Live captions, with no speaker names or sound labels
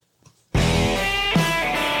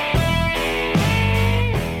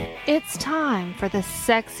It's time for the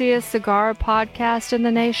sexiest cigar podcast in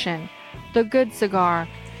the nation, The Good Cigar,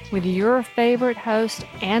 with your favorite host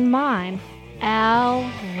and mine, Al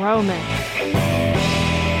Roman.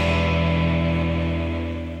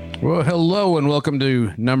 Well, hello and welcome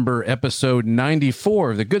to episode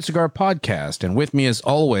 94 of the Good Cigar Podcast. And with me, as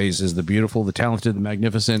always, is the beautiful, the talented, the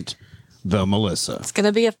magnificent, the Melissa. It's going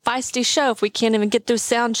to be a feisty show if we can't even get through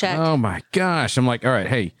sound check. Oh my gosh. I'm like, all right,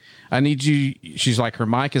 hey, I need you. She's like, her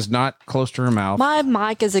mic is not close to her mouth. My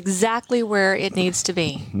mic is exactly where it needs to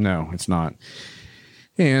be. No, it's not.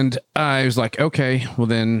 And I was like, okay, well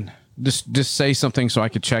then just say something so I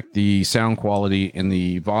could check the sound quality and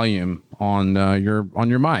the volume on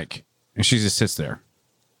your mic. And she just sits there.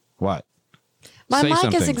 What? My say mic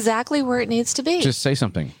something. is exactly where it needs to be. Just say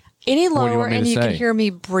something. Any lower and you say? can hear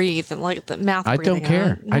me breathe and like the mouth I breathing. don't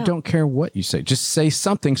care. No. I don't care what you say. Just say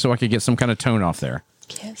something so I could get some kind of tone off there.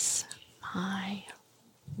 Kiss my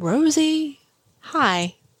Rosie.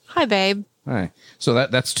 Hi, babe. All right. So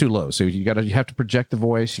that's too low. So you have to project the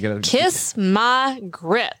voice. You got to Kiss my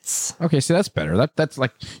grits. Okay, so that's better. That's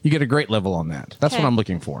like you get a great level on that. That's Okay. what I'm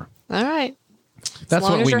looking for. All right. That's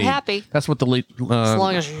long what as we you're need. happy. That's what the lead. As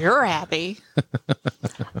long as you're happy.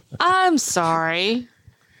 I'm sorry.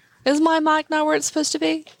 Is my mic not where it's supposed to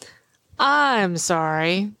be? I'm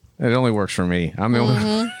sorry. It only works for me. I'm the only one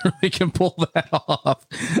who really can pull that off.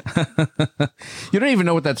 You don't even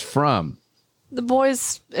know what that's from. The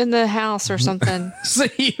boys in the house or something.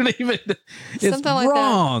 See, you don't even. It's Something like that.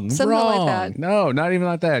 wrong. Something wrong. like that. No, not even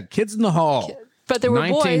like that. Kids in the Hall. But there were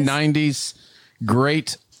 1990s,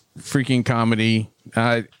 great freaking comedy.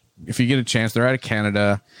 If you get a chance, they're out of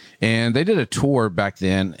Canada, and they did a tour back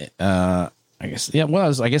then. I guess it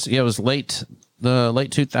was late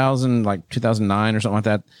 2000, like 2009 or something like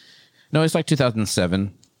that. No, it's like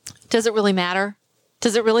 2007. Does it really matter?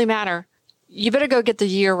 Does it really matter? You better go get the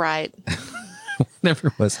year right.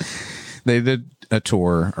 Never was. They did a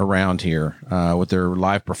tour around here with their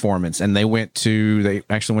live performance, and they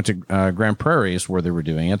actually went to Grand Prairie is where they were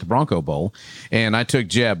doing it, the Bronco Bowl. And I took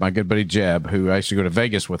Jeb, my good buddy Jeb, who I used to go to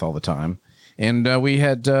Vegas with all the time. And we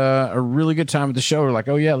had a really good time at the show. We're like,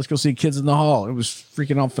 oh yeah, let's go see Kids in the Hall. It was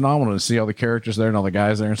freaking all phenomenal to see all the characters there and all the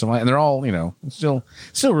guys there and stuff like that. And they're all, still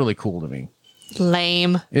really cool to me.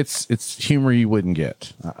 Lame. It's humor you wouldn't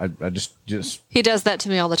get. I just He does that to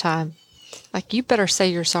me all the time. Like, you better say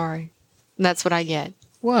you're sorry. And that's what I get.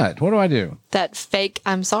 What do I do? That fake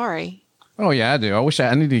I'm sorry. Oh yeah, I do.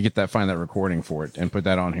 I need to find that recording for it and put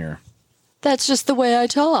that on here. That's just the way I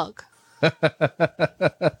talk.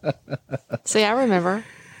 See, I remember.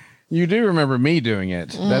 You do remember me doing it.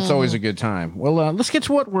 That's always a good time. Well, let's get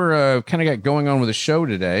to what we're kind of got going on with the show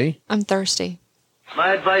today. I'm thirsty.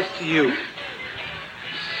 My advice to you,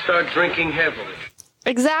 start drinking heavily.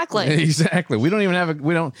 Exactly. Exactly. We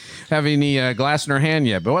don't have any glass in our hand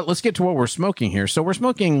yet. But let's get to what we're smoking here. So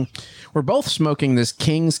we're both smoking this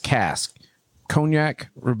King's Cask Cognac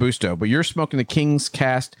Robusto, but you're smoking the King's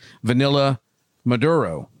Cask Vanilla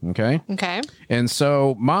Maduro. Okay. And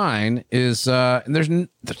so mine is there's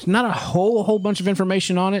not a whole bunch of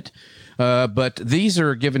information on it, but these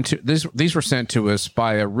are these were sent to us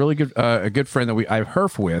by a really good a good friend that I've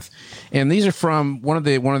herf with, and these are from one of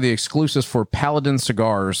the exclusives for Paladin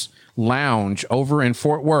Cigars Lounge over in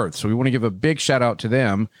Fort Worth. So we want to give a big shout out to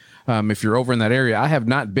them. If you're over in that area. I have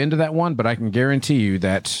not been to that one, but I can guarantee you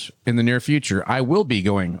that in the near future I will be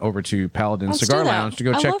going over to Paladin Cigar Lounge to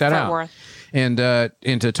go check that out. And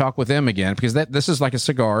to talk with them again, because this is like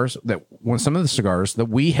some of the cigars that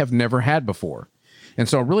we have never had before. And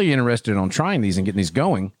so I'm really interested on trying these and getting these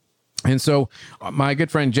going. And so my good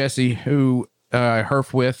friend Jesse, who I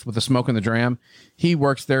herf with the Smoke and the Dram, he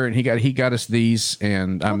works there, and he got us these.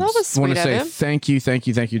 And I want to say thank you,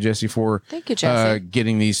 Jesse, for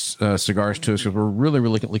getting these cigars to us, because we're really,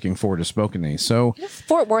 really looking forward to smoking these. So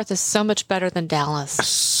Fort Worth is so much better than Dallas.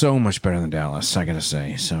 So much better than Dallas, I gotta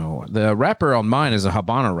say. So the wrapper on mine is a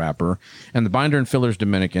Habano wrapper, and the binder and filler is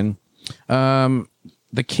Dominican. The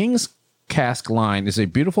King's Cask line is a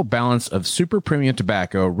beautiful balance of super premium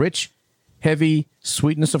tobacco, rich, heavy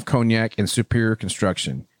sweetness of cognac, and superior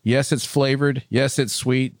construction. Yes, it's flavored. Yes, it's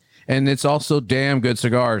sweet. And it's also damn good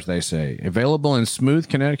cigars, they say. Available in smooth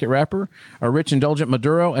Connecticut wrapper, a rich, indulgent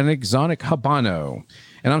Maduro, and an exotic Habano.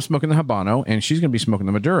 And I'm smoking the Habano, and she's going to be smoking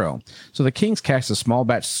the Maduro. So the King's Cask is a small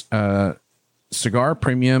batch cigar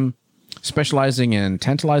premium, specializing in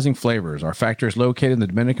tantalizing flavors. Our factory is located in the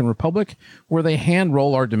Dominican Republic, where they hand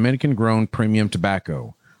roll our Dominican-grown premium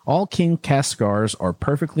tobacco. All King Cask cigars are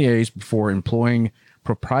perfectly aged before employing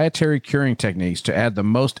proprietary curing techniques to add the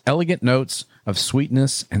most elegant notes of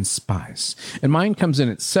sweetness and spice. And mine comes in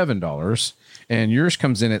at $7, and yours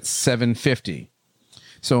comes in at $7.50.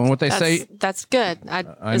 So what they say, that's good. I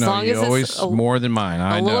as know long you as always it's more than mine.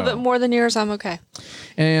 a little bit more than yours, I'm okay.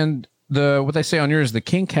 And what they say on yours, the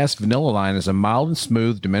King Cask Vanilla line is a mild and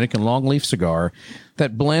smooth Dominican longleaf cigar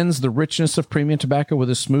that blends the richness of premium tobacco with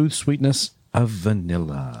the smooth sweetness of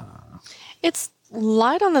vanilla. It's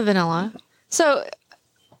light on the vanilla. So,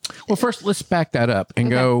 well, first let's back that up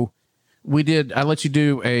and go. I let you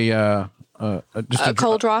do a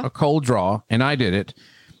cold draw. A cold draw, and I did it.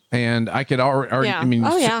 And I could already, Yeah. I mean,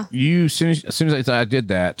 as soon as I did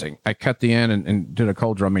that, I cut the end and did a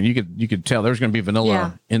cold draw. I mean, you could tell there's going to be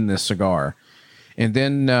vanilla in this cigar. And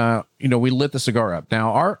then, we lit the cigar up.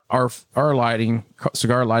 Now, our lighting,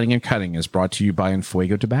 cigar lighting and cutting is brought to you by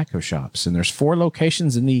Enfuego Tobacco Shops. And there's 4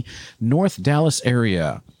 locations in the North Dallas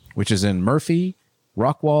area, which is in Murphy,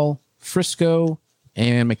 Rockwall, Frisco,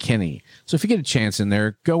 and McKinney. So if you get a chance in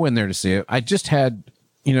there, go in there to see it. I just had...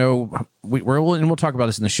 we'll talk about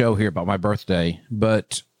this in the show here about my birthday,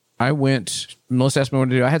 but Melissa asked me what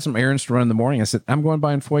to do. I had some errands to run in the morning. I said, I'm going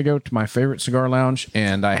by Fuego to my favorite cigar lounge.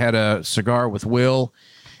 And I had a cigar with Will,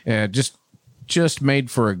 just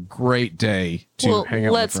made for a great day to hang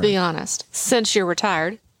out with. Let's be honest. Since you're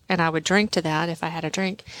retired, and I would drink to that if I had a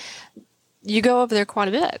drink, you go over there quite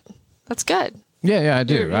a bit. That's good. Yeah, I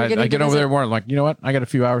do. I get over there more like, you know what? I got a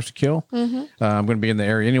few hours to kill. Mm-hmm. I'm going to be in the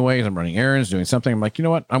area anyways. I'm running errands, doing something. I'm like, you know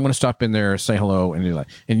what? I'm going to stop in there, say hello, and do that.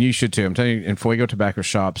 And you should too. I'm telling you, Enfuego Tobacco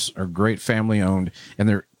Shops are great, family owned, and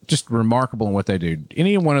they're just remarkable in what they do.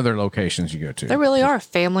 Any one of their locations you go to, they really are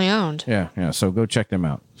family owned. Yeah. So go check them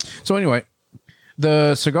out. So anyway,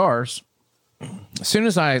 the cigars. As soon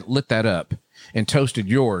as I lit that up and toasted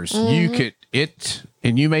yours, and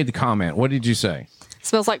you made the comment. What did you say?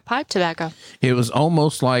 Smells like pipe tobacco. It was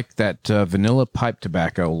almost like that vanilla pipe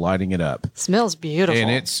tobacco lighting it up. Smells beautiful. And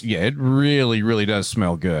it really, really does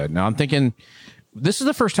smell good. Now I'm thinking this is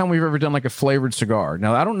the first time we've ever done like a flavored cigar.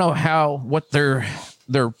 Now I don't know how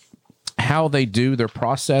they do their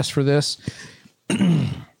process for this.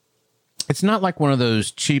 It's not like one of those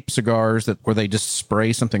cheap cigars where they just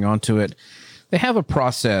spray something onto it. They have a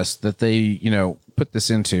process that they, put this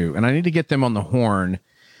into, and I need to get them on the horn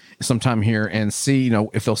sometime here and see,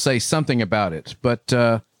 if they'll say something about it. But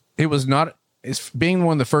it was not, it's being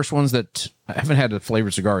one of the first ones that I haven't had a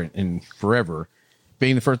flavored cigar in forever.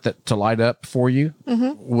 Being the first to light up for you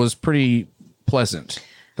was pretty pleasant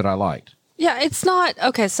that I liked. Yeah, it's not,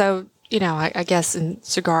 okay, so, I guess in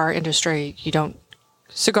cigar industry,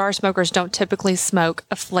 cigar smokers don't typically smoke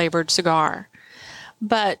a flavored cigar.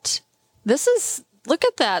 But this is, look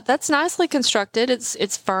at that. That's nicely constructed.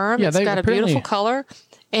 It's firm. It's got a beautiful color.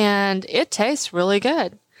 And it tastes really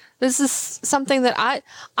good. This is something that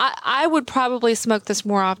I would probably smoke this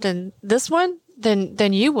more often, this one,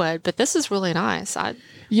 than you would. But this is really nice.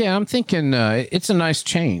 I'm thinking it's a nice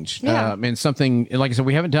change. Yeah. And something, like I said,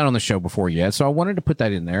 we haven't done on the show before yet. So I wanted to put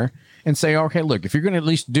that in there and say, okay, look, if you're going to at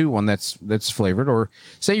least do one that's flavored, or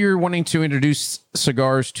say you're wanting to introduce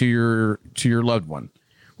cigars to your loved one.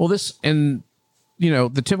 Well, this, and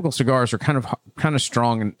the typical cigars are kind of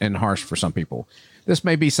strong and harsh for some people. This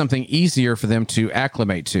may be something easier for them to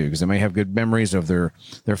acclimate to because they may have good memories of their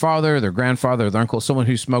father, their grandfather, their uncle, someone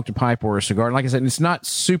who smoked a pipe or a cigar. And like I said, it's not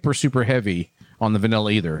super, super heavy on the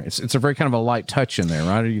vanilla either. It's a very kind of a light touch in there,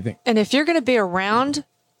 right? Or do you think? And if you're going to be around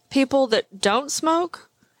people that don't smoke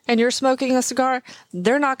and you're smoking a cigar,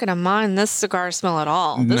 they're not going to mind this cigar smell at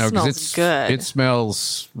all. This smells good. It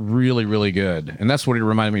smells really, really good. And that's what it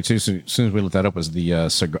reminded me too. As soon as we lit that up, was the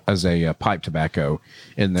as a pipe tobacco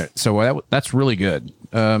in there. So that's really good.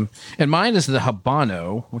 And mine is the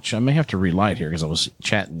Habano, which I may have to relight here because I was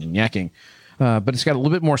chatting and yakking. But it's got a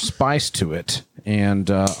little bit more spice to it and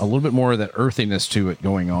a little bit more of that earthiness to it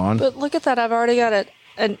going on. But look at that. I've already got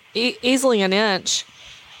easily an inch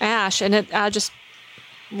ash, and I just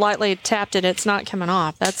lightly tapped it. It's not coming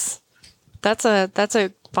off. That's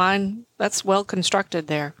a fine, that's well constructed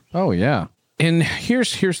there. Oh yeah. And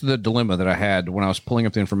here's the dilemma that I had when I was pulling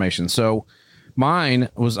up the information. So mine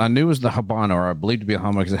I knew it was the Habano, or I believed to be a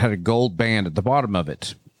Habano, because it had a gold band at the bottom of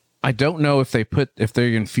it. I don't know if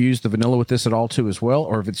they infused the vanilla with this at all too as well,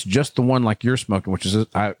 or if it's just the one like you're smoking,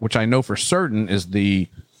 which I know for certain is the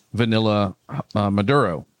vanilla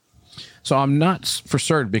Maduro. So I'm not for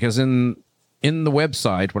certain, because in the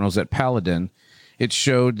website when I was at Paladin, it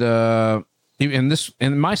showed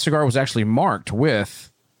and my cigar was actually marked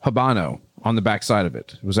with Habano on the back side of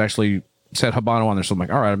it. It was actually said Habano on there, so I'm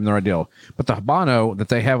like, all right, I'm in the right deal. But the Habano that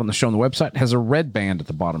they have on the show on the website has a red band at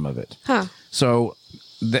the bottom of it. Huh. So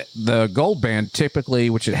the gold band typically,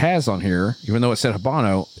 which it has on here, even though it said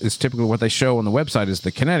Habano, is typically what they show on the website is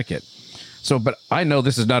the Connecticut. So, but I know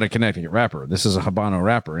this is not a Connecticut wrapper. This is a Habano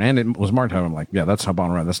wrapper. And it was marked out. I'm like, yeah, that's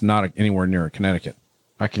Habano wrapper. That's not anywhere near a Connecticut.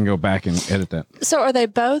 I can go back and edit that. So are they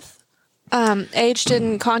both aged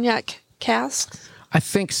in cognac casks? I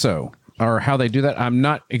think so. Or how they do that, I'm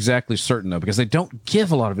not exactly certain, though, because they don't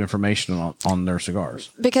give a lot of information on their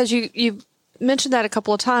cigars. Because you mentioned that a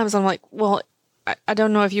couple of times. I'm like, well, I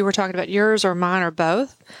don't know if you were talking about yours or mine or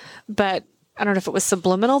both, but I don't know if it was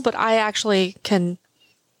subliminal, but I actually can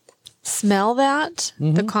smell that,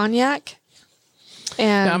 the cognac.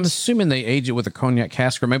 And yeah, I'm assuming they age it with a cognac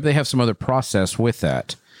cask, or maybe they have some other process with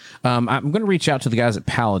that. I'm going to reach out to the guys at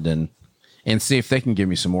Paladin and see if they can give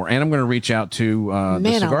me some more. And I'm going to reach out to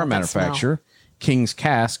the cigar manufacturer, King's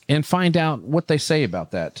Cask, and find out what they say about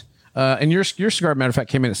that. And your cigar, matter of fact,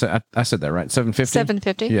 came in at, I said that, right? $750?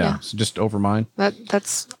 $750, yeah. So just over mine.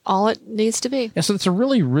 That's all it needs to be. Yeah, so it's a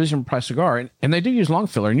really reasonable price cigar. And they do use long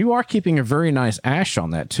filler. And you are keeping a very nice ash on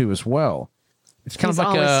that, too, as well. It's kind of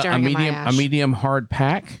like a medium hard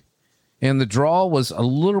pack. And the draw was a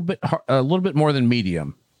little bit more than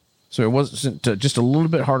medium. So it wasn't just a little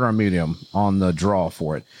bit harder on medium on the draw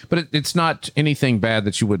for it, but it's not anything bad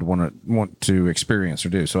that you would want to experience or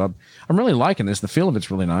do. So I'm really liking this. The feel of it's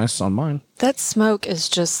really nice on mine. That smoke is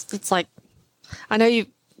it's like, I know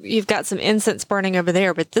you've got some incense burning over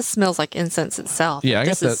there, but this smells like incense itself. Yeah, I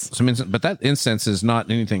guess some incense, but that incense is not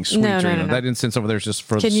anything sweet. No. That incense over there is just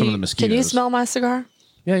for some of the mosquitoes. Can you smell my cigar?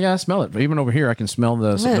 Yeah, I smell it. Even over here, I can smell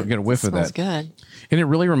get a whiff of that. Smells good. And it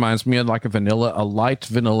really reminds me of like a light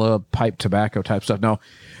vanilla pipe tobacco type stuff. Now,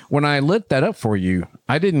 when I lit that up for you,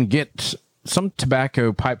 I didn't get some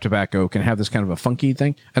pipe tobacco can have this kind of a funky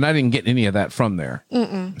thing, and I didn't get any of that from there.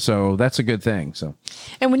 So that's a good thing. So,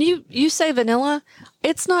 and when you say vanilla,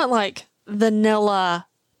 it's not like vanilla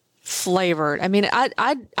flavored. I mean,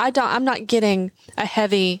 I'm not getting a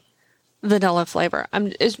heavy vanilla flavor.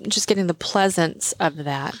 I'm just getting the pleasance of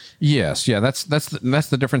that. Yes, yeah, that's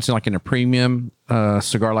the difference in like in a premium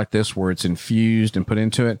cigar like this, where it's infused and put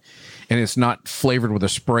into it, and it's not flavored with a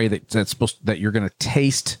spray that you're going to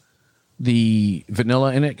taste the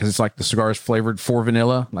vanilla in it, because it's like the cigar is flavored for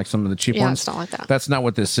vanilla, like some of the cheap ones. It's not like that. That's not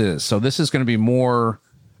what this is. So this is going to be more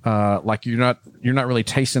like you're not really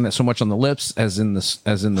tasting it so much on the lips as in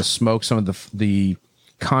the smoke. Some of the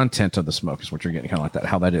content of the smoke is what you're getting, kind of like that,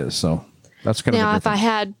 how that is. So that's kind of now. If I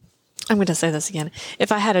had, I'm going to say this again.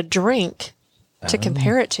 If I had a drink to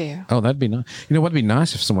compare it to, that'd be nice. You know what'd be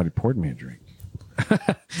nice if somebody poured me a drink.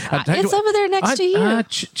 It's over there next to you.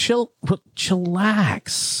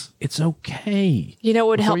 Chillax. It's okay. You know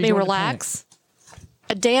what would help me relax?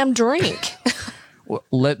 A damn drink. Well,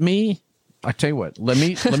 I tell you what. Let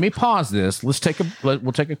me pause this. We'll take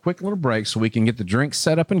a quick little break so we can get the drink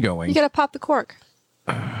set up and going. You got to pop the cork.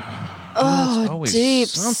 Always deep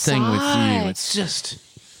something sigh. with you. It's just.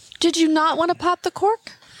 Did you not want to pop the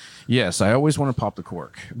cork? Yes, I always want to pop the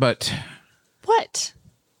cork, but what?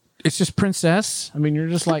 It's just princess. I mean, you're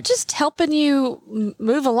just like just helping you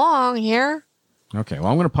move along here. Okay, well,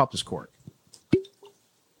 I'm going to pop this cork.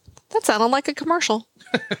 That sounded like a commercial.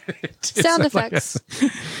 Sound effects.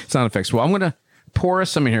 Sound effects. Well, I'm going to pour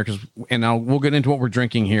us some in here we'll get into what we're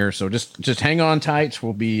drinking here. So just hang on tight.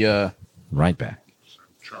 We'll be right back.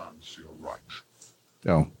 Chance you're right.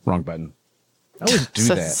 Oh, wrong button. I always do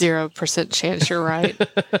that. 0% chance you're right.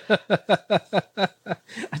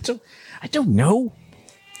 I don't know.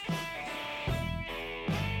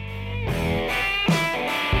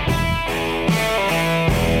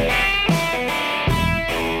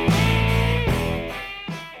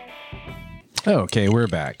 Okay, we're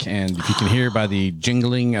back, and if you can hear by the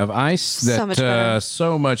jingling of ice,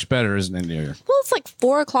 so much better, isn't it? Here? Well, it's like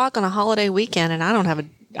 4:00 on a holiday weekend, and I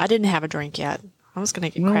didn't have a drink yet. I was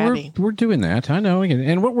going to get crabby. We're doing that. I know.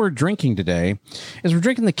 And what we're drinking today is we're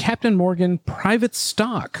drinking the Captain Morgan Private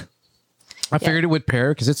Stock. I figured it would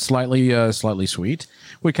pair because it's slightly sweet.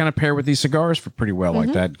 Would kind of pair with these cigars for pretty well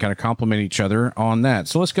like that, kind of complement each other on that.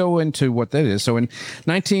 So let's go into what that is. So in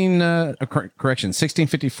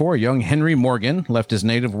 1654, young Henry Morgan left his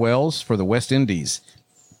native Wales for the West Indies.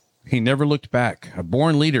 He never looked back. A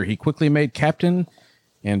born leader, he quickly made captain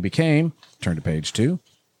and became, turn to page 2,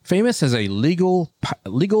 famous as a legal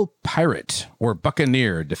pirate or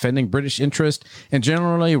buccaneer, defending British interest and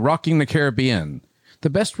generally rocking the Caribbean. The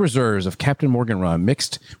best reserves of Captain Morgan rum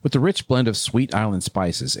mixed with the rich blend of sweet island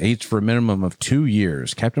spices, aged for a minimum of 2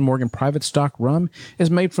 years. Captain Morgan Private Stock rum is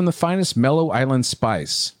made from the finest mellow island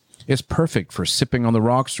spice. It's perfect for sipping on the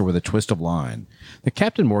rocks or with a twist of lime. The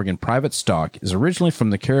Captain Morgan Private Stock is originally from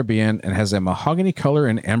the Caribbean and has a mahogany color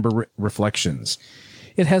and amber reflections.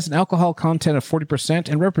 It has an alcohol content of 40%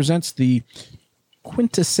 and represents the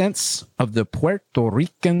quintessence of the Puerto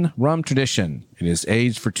Rican rum tradition. It is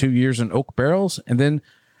aged for 2 years in oak barrels and then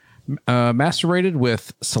macerated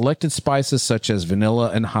with selected spices such as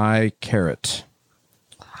vanilla and high carrot.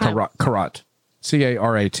 Carat.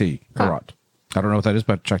 C-A-R-A-T. Carat. I don't know what that is,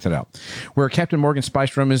 but check that out. Where Captain Morgan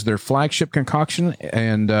Spiced Rum is their flagship concoction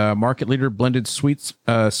and market leader blended sweet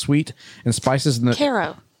and spices in the...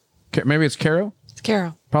 Caro. Maybe it's Caro? It's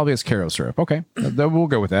Caro. Probably it's Caro syrup. Okay. We'll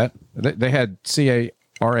go with that. They had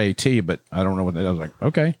C-A-R-A-T, but I don't know what that is. I was like,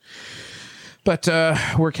 okay. But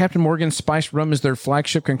where Captain Morgan Spiced Rum is their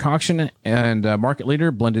flagship concoction and market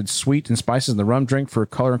leader, blended sweet and spices in the rum drink for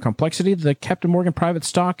color and complexity, the Captain Morgan Private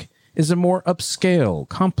Stock is a more upscale,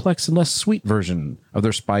 complex, and less sweet version of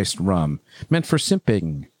their spiced rum, meant for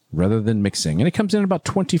sipping rather than mixing. And it comes in at about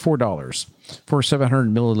 $24 for a 700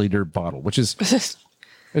 milliliter bottle, which is...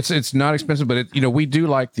 It's not expensive, but we do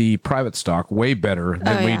like the private stock way better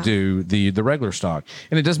than we do the regular stock,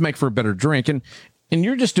 and it does make for a better drink. And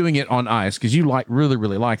you're just doing it on ice because you really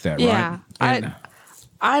like that, right? Yeah,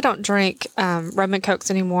 I don't drink rum and cokes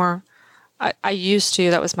anymore. I used to;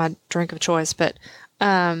 that was my drink of choice, but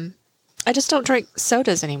I just don't drink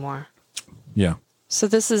sodas anymore. Yeah. So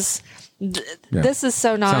this is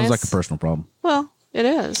so nice. Sounds like a personal problem. Well, it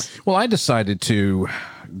is. Well, I decided to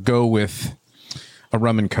go with a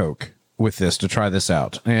rum and coke with this to try this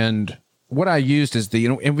out. And what I used is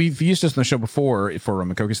and we've used this on the show before for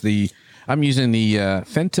rum and coke, I'm using the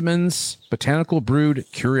Fentimans Botanical Brewed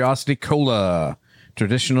Curiosity Cola,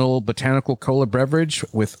 traditional botanical cola beverage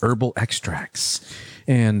with herbal extracts.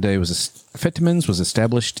 And Fentimans was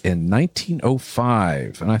established in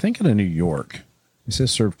 1905, and I think out of New York. It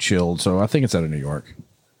says served chilled, so I think it's out of New York.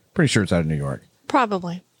 Pretty sure it's out of New York.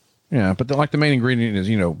 Probably. Yeah, but the main ingredient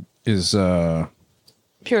is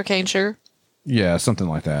pure cane sugar. Yeah, something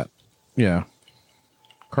like that. Yeah.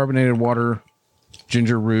 Carbonated water,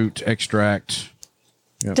 ginger root extract.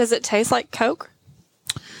 Yep. Does it taste like Coke?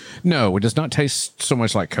 No, it does not taste so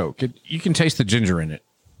much like Coke. You can taste the ginger in it,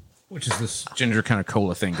 which is this ginger kind of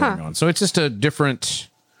cola thing going on. So it's just a different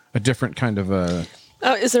kind of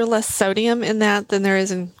Oh, is there less sodium in that than there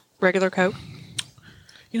is in regular Coke?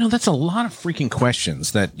 That's a lot of freaking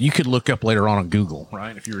questions that you could look up later on Google,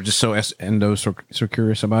 right? If you were just so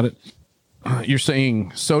curious about it. You're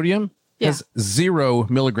saying sodium has 0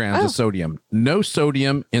 milligrams of sodium. No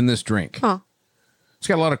sodium in this drink. Huh. It's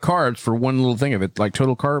got a lot of carbs for one little thing of it. Like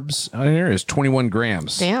total carbs out here is 21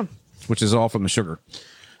 grams. Damn. Which is all from the sugar.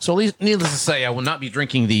 So needless to say, I will not be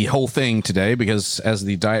drinking the whole thing today because as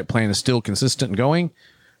the diet plan is still consistent and going,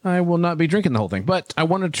 I will not be drinking the whole thing, but I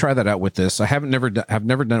wanted to try that out with this. I have never done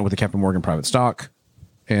it with the Captain Morgan Private Stock,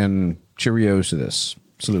 and Cheerios to this.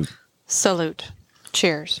 Salute.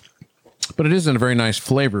 Cheers. But it is in a very nice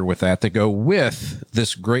flavor with that go with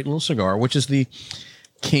this great little cigar, which is the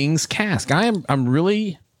King's Cask. I'm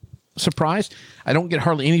really surprised. I don't get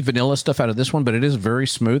hardly any vanilla stuff out of this one, but it is very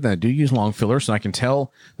smooth, and I do use long fillers, and I can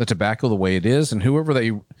tell the tobacco the way it is, and whoever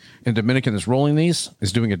in Dominican is rolling these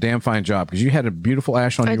is doing a damn fine job, because you had a beautiful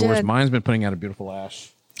ash on yours. Did. Mine's been putting out a beautiful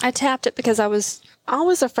ash. I tapped it because I was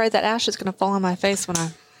always afraid that ash is going to fall on my face when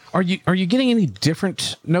I... Are you getting any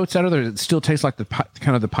different notes out of there? It still tastes like the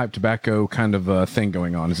kind of the pipe tobacco kind of thing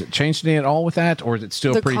going on. Is it changed any at all with that, or is it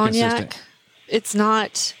still pretty cognac, consistent? It's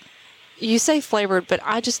not... You say flavored, but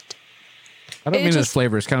I don't mean the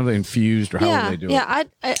flavor. It's kind of infused or however they do it. Yeah,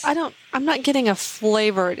 I'm not getting a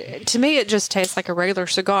flavor. To me, it just tastes like a regular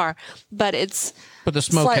cigar, but the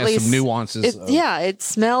smoke has some nuances. It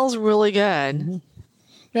smells really good. Mm-hmm.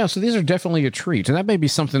 Yeah, so these are definitely a treat. And that may be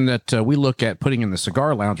something that we look at putting in the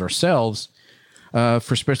cigar lounge ourselves, for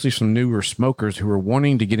especially some newer smokers who are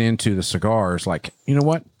wanting to get into the cigars. Like, you know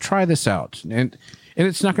what? Try this out. And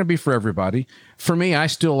it's not going to be for everybody. For me, I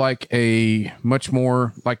still like a much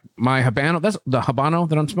more, like my Habano. That's the Habano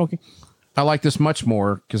that I'm smoking. I like this much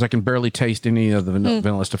more because I can barely taste any of the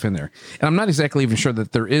vanilla stuff in there. And I'm not exactly even sure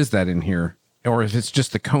that there is that in here, or if it's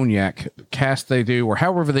just the cognac cast they do, or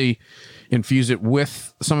however they infuse it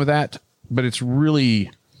with some of that. But it's really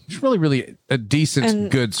a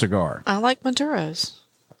decent, good cigar. I like Maduros.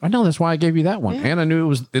 I know, that's why I gave you that one. Yeah. And I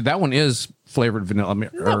knew that one is flavored vanilla.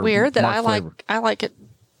 Isn't that weird that I like it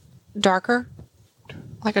darker,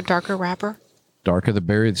 like a darker wrapper? Darker the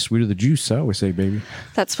berry, the sweeter the juice, I always say, baby.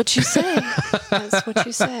 That's what you say. That's what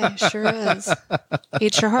you say. Sure is.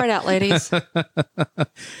 Eat your heart out, ladies.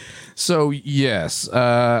 So, yes.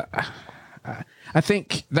 I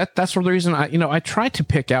think that's the reason I try to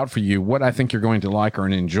pick out for you what I think you're going to like or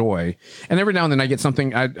enjoy. And every now and then I get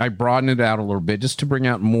something, I broaden it out a little bit just to bring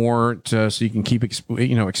out more so you can keep,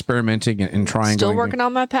 experimenting and trying. Still working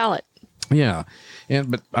on my palate. Yeah.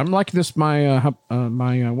 But I'm liking this, my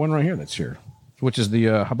one right here that's here, which is the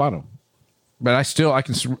Habano. But I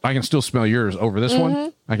can still smell yours over this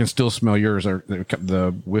one. I can still smell yours, or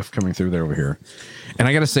the whiff coming through there over here. And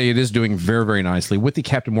I got to say, it is doing very, very nicely with the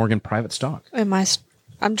Captain Morgan private stock.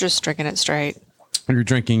 I'm just drinking it straight. You're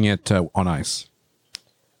drinking it on ice.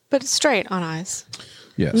 But it's straight on ice.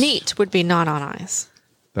 Yes. Neat would be not on ice.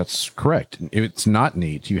 That's correct. If it's not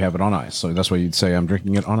neat, you have it on ice. So that's why you'd say, I'm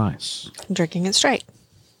drinking it on ice. I'm drinking it straight.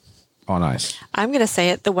 On ice. I'm going to say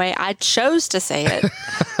it the way I chose to say it.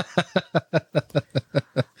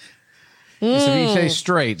 So if you say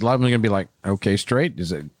straight, a lot of them are going to be like, okay, straight. Does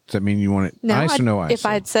that mean you want it ice or no ice? If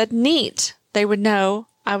I'd said neat, they would know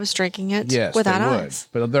I was drinking it without ice.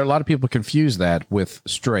 But there are a lot of people confuse that with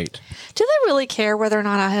straight. Do they really care whether or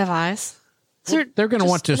not I have ice? They're going to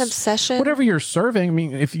want to, an obsession? Whatever you're serving. I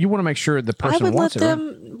mean, if you want to make sure the person wants it.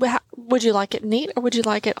 Would you like it neat or would you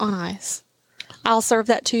like it on ice? I'll serve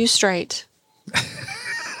that to you straight.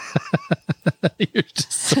 You're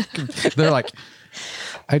just so they're like,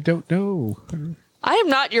 I don't know. I am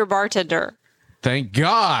not your bartender. Thank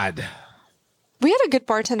God. We had a good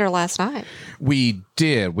bartender last night. We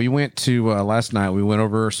did. We went to last night. We went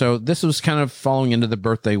over. So this was kind of falling into the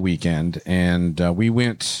birthday weekend, and we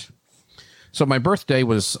went. So my birthday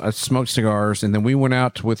was I smoked cigars, and then we went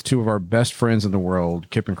out with two of our best friends in the world,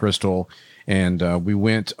 Kip and Crystal, and we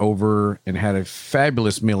went over and had a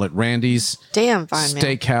fabulous meal at Randy's Damn fine meal.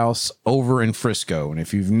 Steakhouse over in Frisco. And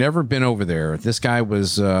if you've never been over there, this guy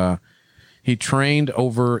was he trained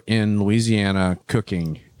over in Louisiana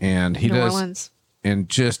cooking, and he New does Orleans. And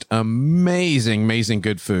just amazing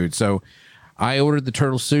good food. So I ordered the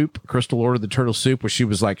turtle soup. Crystal ordered the turtle soup, which she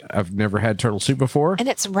was like, I've never had turtle soup before. And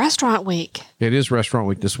it's restaurant week. It is restaurant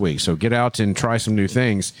week this week. So get out and try some new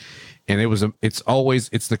things. And it's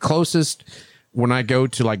the closest when I go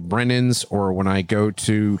to like Brennan's or when I go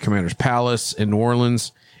to Commander's Palace in New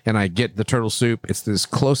Orleans and I get the turtle soup. It's as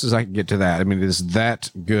close as I can get to that. I mean, it is that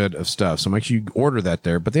good of stuff. So make sure you order that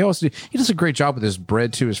there. But he does a great job with his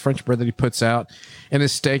bread too, his French bread that he puts out, and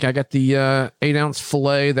his steak. I got the 8-ounce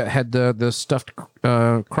filet that had the stuffed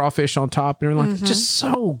crawfish on top and everything. Like just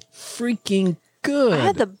so freaking good. I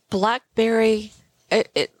had the blackberry. I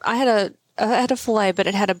had a filet, but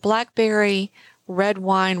it had a blackberry red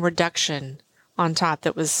wine reduction on top.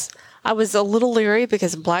 I was a little leery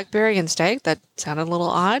because blackberry and steak, that sounded a little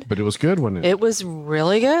odd. But it was good, wasn't it? It was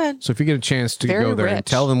really good. So if you get a chance to go there and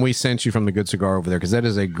tell them we sent you from the Good Cigar over there, because that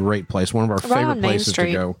is a great place. One of our favorite places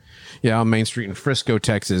to go. Yeah, on Main Street in Frisco,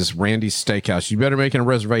 Texas, Randy's Steakhouse. You better make a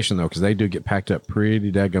reservation, though, because they do get packed up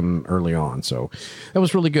pretty daggum early on. So that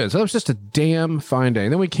was really good. So that was just a damn fine day.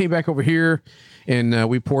 And then we came back over here, and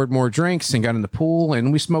we poured more drinks and got in the pool,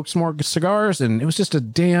 and we smoked some more cigars, and it was just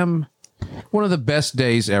one of the best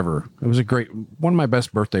days ever. It was one of my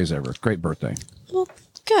best birthdays ever. Great birthday. Well,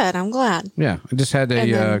 good. I'm glad. Yeah, I just had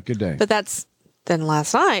a good day. But then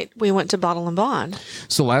last night we went to Bottle and Bond.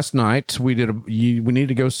 So last night we needed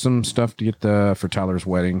to go some stuff to get for Tyler's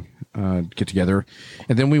wedding, get together,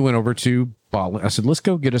 and then we went over to Bottle. I said, let's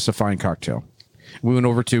go get us a fine cocktail. We went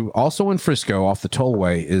over to, also in Frisco off the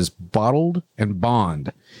tollway, is Bottled and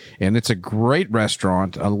Bond. And it's a great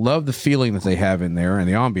restaurant. I love the feeling that they have in there and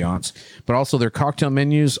the ambiance, but also their cocktail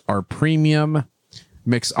menus are premium.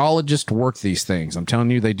 Mixologists work these things. I'm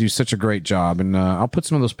telling you, they do such a great job. And I'll put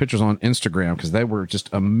some of those pictures on Instagram because they were just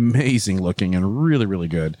amazing looking and really, really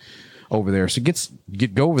good over there. So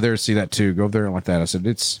go over there and see that too. Go over there like that. I said,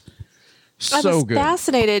 it's so good. I was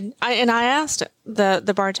fascinated. I asked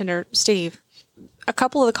the bartender, Steve, a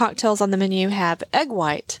couple of the cocktails on the menu have egg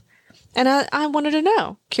white. And I wanted to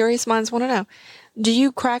know, curious minds want to know, do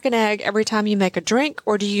you crack an egg every time you make a drink,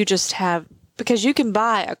 or do you just have, because you can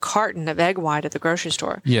buy a carton of egg white at the grocery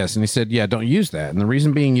store. Yes. And he said, yeah, don't use that. And the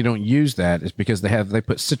reason being you don't use that is because they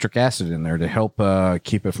put citric acid in there to help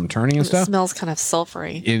keep it from turning and stuff. It smells kind of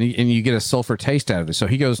sulfury. And you get a sulfur taste out of it. So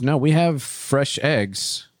he goes, no, we have fresh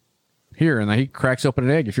eggs here, and he cracks open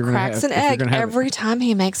an egg. If you're going to cracks an egg every time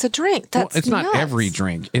he makes a drink. That's it's nuts. Not every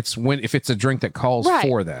drink. It's if it's a drink that calls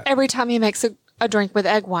for that. Every time he makes a drink with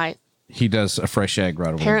egg white, he does a fresh egg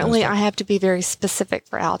right away. Apparently, I have to be very specific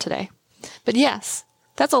for Al today. But yes,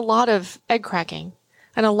 that's a lot of egg cracking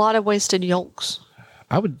and a lot of wasted yolks.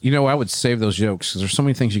 I would save those yolks because there's so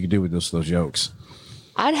many things you could do with those yolks.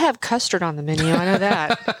 I'd have custard on the menu. I know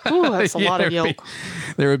that. Ooh, that's a lot of yolk.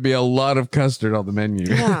 There would be a lot of custard on the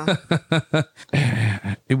menu. Yeah.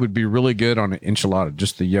 It would be really good on an enchilada,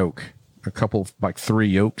 just the yolk. A couple, like 3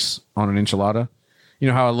 yolks on an enchilada. You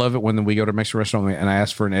know how I love it when we go to a Mexican restaurant and I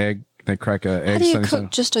ask for an egg, they crack an egg. How do you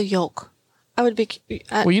cook just a yolk? I would be.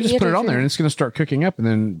 Well, you just put it on there and it's going to start cooking up. And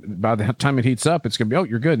then by the time it heats up, it's going to be, oh,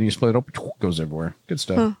 you're good. And you split it up, it goes everywhere. Good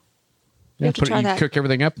stuff. Huh. Yeah, You cook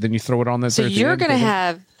everything up, then you throw it on there. So you're going to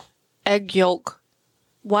have egg yolk,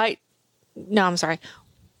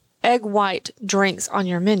 egg white drinks on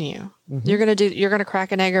your menu. Mm-hmm. You're going to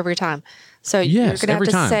crack an egg every time. So you're going to have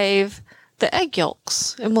to save the egg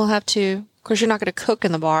yolks, and we'll have to. Of course, you're not going to cook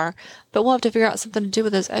in the bar, but we'll have to figure out something to do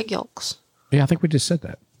with those egg yolks. Yeah, I think we just said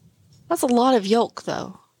that. That's a lot of yolk,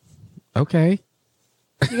 though. Okay.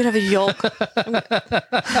 You're going to have a yolk.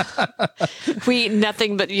 We eat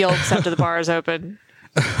nothing but yolks after the bar is open.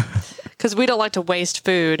 Because we don't like to waste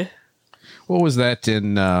food. What was that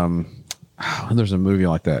in... there's a movie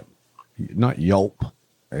like that. Not Yelp.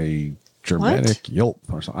 A Germanic Yelp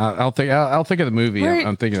or something. I'll think of the movie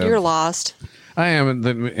I'm thinking of. You're lost. I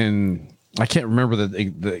am. I can't remember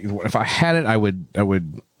the if I had it, I would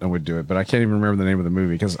do it, but I can't even remember the name of the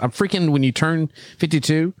movie because I'm freaking. When you turn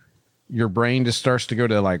 52, your brain just starts to go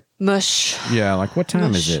to like mush. Yeah, like what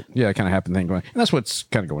time is it? Yeah, kind of happened thing going. And that's what's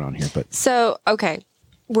kind of going on here. But so okay,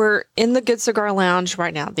 we're in the Good Cigar Lounge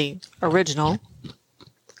right now, the original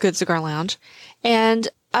Good Cigar Lounge, and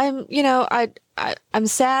I'm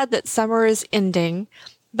sad that summer is ending.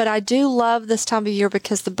 But I do love this time of year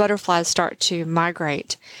because the butterflies start to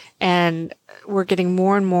migrate and we're getting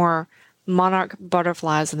more and more monarch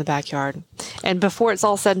butterflies in the backyard. And before it's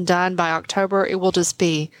all said and done, by October, it will just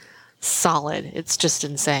be solid. It's just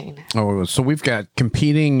insane. Oh, so we've got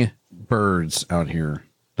competing birds out here,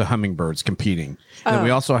 the hummingbirds competing. And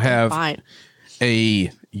we also have a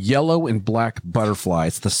yellow and black butterfly.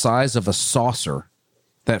 It's the size of a saucer.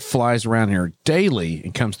 That flies around here daily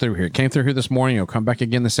and comes through here. It came through here this morning. It'll come back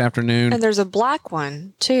again this afternoon. And there's a black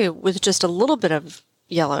one, too, with just a little bit of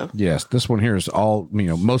yellow. Yes, this one here is all,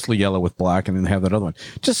 mostly yellow with black, and then they have that other one.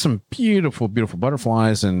 Just some beautiful, beautiful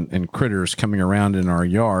butterflies and critters coming around in our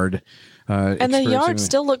yard. And the yard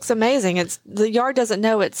still looks amazing. The yard doesn't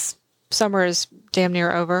know summer is damn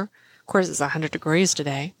near over. Of course, it's 100 degrees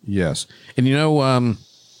today. Yes. And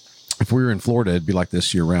if we were in Florida, it'd be like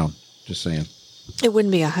this year round. Just saying. It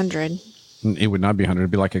wouldn't be 100. It would not be 100.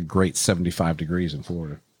 It'd be like a great 75 degrees in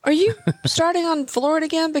Florida. Are you starting on Florida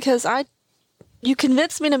again? Because you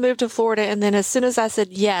convinced me to move to Florida, and then as soon as I said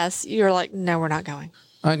yes, you're like, no, we're not going.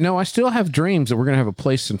 No, I still have dreams that we're going to have a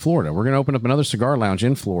place in Florida. We're going to open up another cigar lounge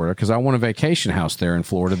in Florida because I want a vacation house there in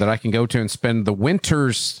Florida that I can go to and spend the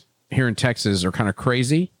winters here in Texas are kind of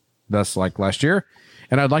crazy. That's like last year.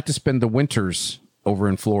 And I'd like to spend the winters over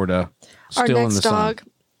in Florida still in the sun. Our next dog...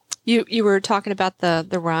 You were talking about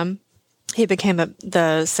the rum. He became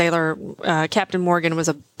the sailor. Captain Morgan was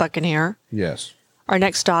a buccaneer. Yes. Our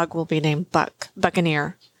next dog will be named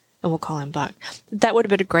Buccaneer, and we'll call him Buck. That would have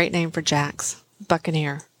been a great name for Jax,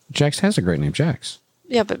 Buccaneer. Jax has a great name, Jax.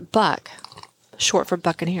 Yeah, but Buck, short for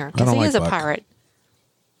Buccaneer, because he is a pirate.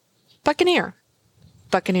 Buccaneer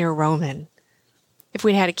Roman. If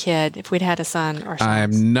we'd had a kid, if we'd had a son or something.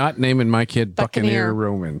 I'm not naming my kid Buccaneer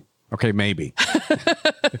Roman. Okay, maybe.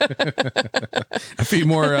 A few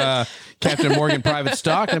more Captain Morgan private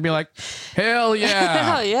stock, and I'd be like, hell yeah.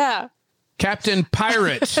 Hell yeah. Captain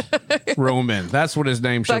Pirate Roman. That's what his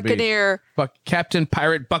name should Buccaneer. be. Captain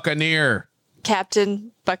Pirate Buccaneer.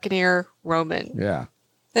 Captain Buccaneer Roman. Yeah.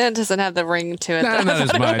 That doesn't have the ring to it. Not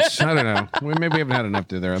as much. I don't know. Maybe we haven't had enough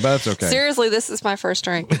to there, but that's okay. Seriously, this is my first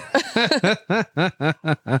drink.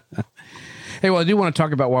 Hey, well, I do want to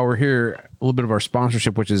talk about while we're here a little bit of our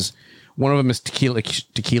sponsorship, which is one of them is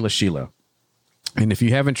Tequila Sheila. And if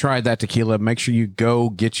you haven't tried that tequila, make sure you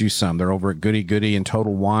go get you some. They're over at Goody Goody and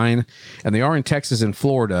Total Wine, and they are in Texas and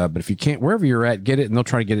Florida. But if you can't, wherever you're at, get it, and they'll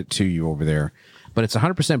try to get it to you over there. But it's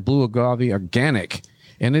 100% blue agave organic.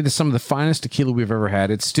 And it is some of the finest tequila we've ever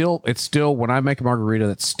had. It's still when I make a margarita,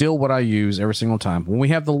 that's still what I use every single time. When we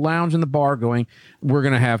have the lounge and the bar going, we're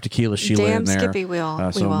going to have Tequila Sheila in there. Skippy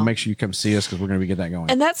will. So make sure you come see us because we're going to get that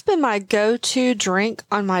going. And that's been my go-to drink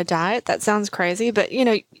on my diet. That sounds crazy, but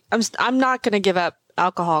I'm not going to give up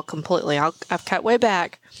alcohol completely. I've cut way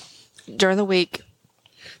back during the week.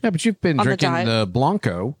 Yeah, but you've been drinking the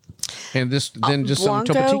Blanco, and then just some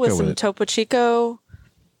Topo Chico with some it. Topo Chico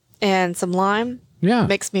and some lime. Yeah.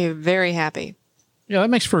 Makes me very happy. Yeah,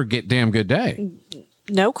 that makes for a damn good day.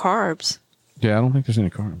 No carbs. Yeah, I don't think there's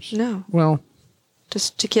any carbs. No. Well.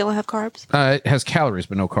 Does tequila have carbs? It has calories,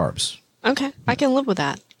 but no carbs. Okay. I can live with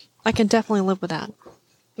that. I can definitely live with that.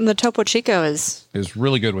 And the Topo Chico is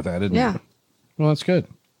really good with that, isn't Yeah. it? Well, that's good.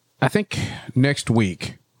 I think next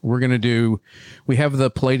week we're going to we have the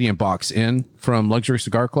Palladium box in from Luxury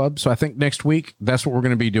Cigar Club. So I think next week, that's what we're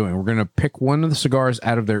going to be doing. We're going to pick one of the cigars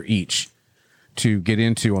out of there each to get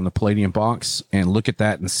into on the Palladium box and look at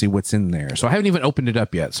that and see what's in there. So I haven't even opened it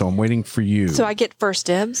up yet. So I'm waiting for you. So I get first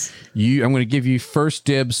dibs? I'm going to give you first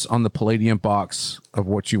dibs on the Palladium box of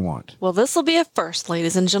what you want. Well, this will be a first,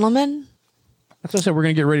 ladies and gentlemen. That's what I said. We're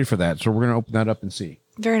going to get ready for that. So we're going to open that up and see.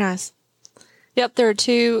 Very nice. Yep, there are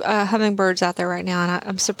two hummingbirds out there right now, and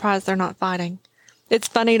I'm surprised they're not fighting. It's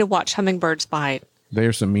funny to watch hummingbirds fight. They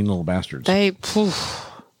are some mean little bastards.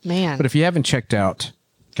 Man. But if you haven't checked out,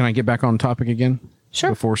 can I get back on topic again?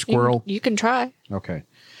 Sure. Before Squirrel? You can try. Okay.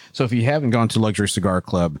 So if you haven't gone to Luxury Cigar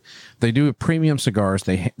Club, they do premium cigars.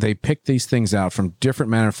 They pick these things out from different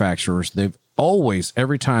manufacturers. They've always,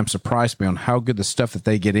 every time, surprised me on how good the stuff that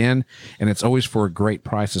they get in, and it's always for a great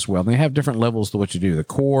price as well. And they have different levels to what you do. The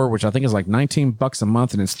core, which I think is like $19 a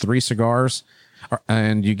month, and it's 3 cigars.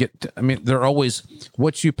 And you get, I mean, they're always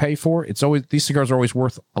what you pay for. It's always, these cigars are always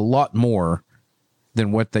worth a lot more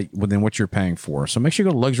than what you're paying for. So make sure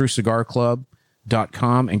you go to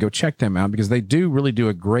luxurycigarclub.com and go check them out, because they do really do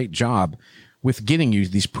a great job with getting you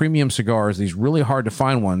these premium cigars, these really hard to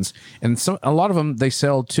find ones. And a lot of them they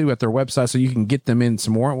sell too at their website, so you can get them in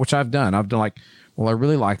some more, which I've done. I've done like, well, I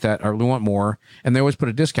really like that. I really want more. And they always put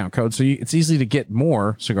a discount code. So it's easy to get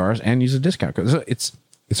more cigars and use a discount code. So it's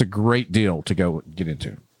a great deal to go get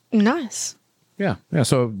into. Nice. Yeah. Yeah.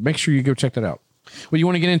 So make sure you go check that out. Well, you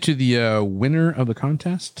want to get into the winner of the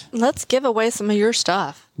contest? Let's give away some of your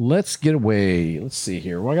stuff. Let's get away. Let's see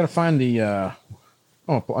here. Well, I got to find the... I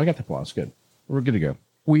got the applause. Good. We're good to go.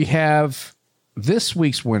 We have this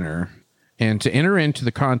week's winner, and to enter into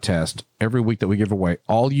the contest every week that we give away,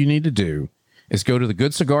 all you need to do is go to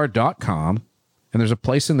thegoodcigar.com, and there's a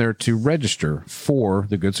place in there to register for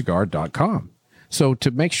thegoodcigar.com. So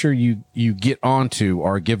to make sure you get onto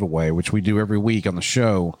our giveaway, which we do every week on the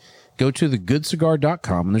show, go to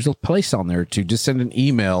thegoodcigar.com, and there's a place on there to just send an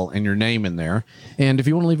email and your name in there. And if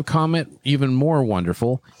you want to leave a comment, even more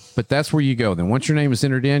wonderful. But that's where you go. Then once your name is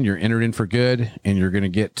entered in, you're entered in for good, and you're going to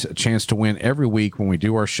get a chance to win every week when we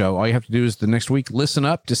do our show. All you have to do is the next week listen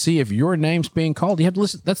up to see if your name's being called. You have to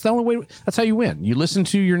listen. That's the only way. That's how you win. You listen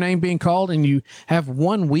to your name being called, and you have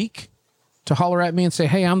 1 week to holler at me and say,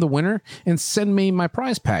 hey, I'm the winner, and send me my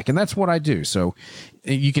prize pack. And that's what I do. So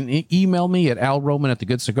you can email me at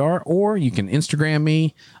alroman@thegoodcigar, or you can Instagram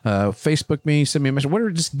me, Facebook me, send me a message, whatever.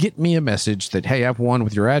 Just get me a message that, hey, I've won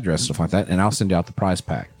with your address, stuff like that, and I'll send you out the prize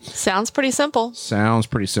pack. Sounds pretty simple.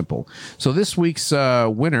 So this week's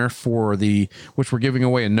winner which we're giving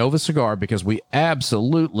away a Nova cigar, because we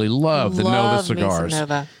absolutely love the Nova cigars.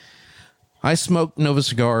 Nova. I smoke Nova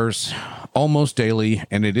cigars almost daily,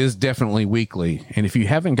 and it is definitely weekly. And if you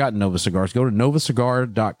haven't gotten Nova cigars, go to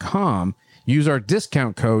novacigar.com, use our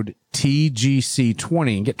discount code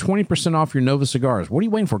TGC20, and get 20% off your Nova cigars. What are you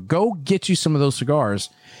waiting for? Go get you some of those cigars.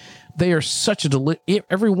 They are such a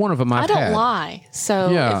every one of them I've had. I don't lie. So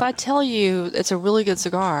if I tell you it's a really good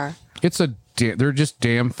cigar, they're just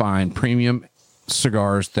damn fine premium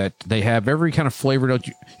cigars that they have every kind of flavor.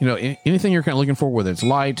 Anything you're kind of looking for, whether it's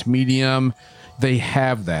light, medium, they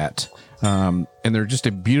have that. And they're just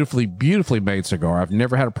a beautifully, beautifully made cigar. I've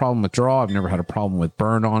never had a problem with draw. I've never had a problem with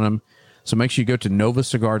burn on them. So make sure you go to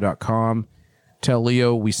novacigar.com, tell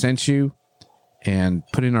Leo we sent you, and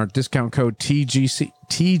put in our discount code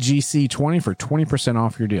TGC20 for 20%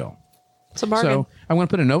 off your deal. It's a bargain. So I'm going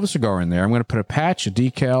to put a Nova cigar in there. I'm going to put a patch, a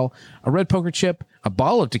decal, a red poker chip, a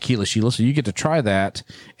bottle of tequila Sheila, so you get to try that.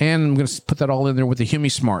 And I'm going to put that all in there with the Humi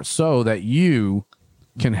Smart so that you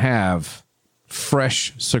can have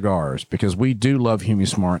fresh cigars, because we do love Humi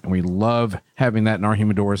Smart, and we love having that in our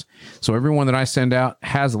humidors. So everyone that I send out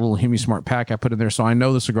has a little Humi Smart pack I put in there, so I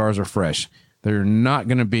know the cigars are fresh. They're not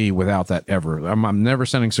going to be without that ever. I'm never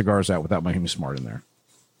sending cigars out without my Humi Smart in there.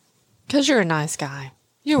 Because you're a nice guy.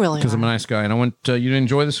 You really are. Because I'm a nice guy, and I want you to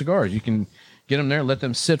enjoy the cigars. You can get them there, let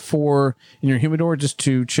them sit in your humidor just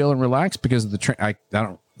to chill and relax, because of the I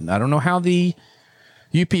don't know how the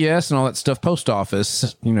UPS and all that stuff, post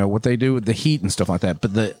office, what they do with the heat and stuff like that,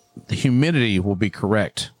 but the humidity will be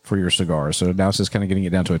correct for your cigar. So now it's just kind of getting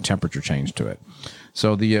it down to a temperature change to it.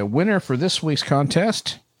 So the winner for this week's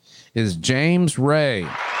contest is James Ray.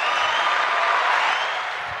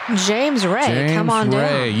 James Ray, come on down.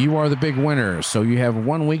 Ray, you are the big winner. So you have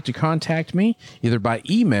 1 week to contact me, either by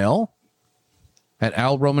email at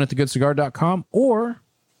alroman@thegoodcigar.com, or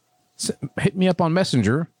hit me up on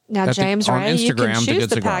Messenger. Now, James Ray, you can choose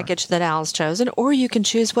the package that Al's chosen, or you can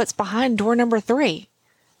choose what's behind door number 3.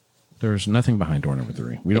 There's nothing behind door number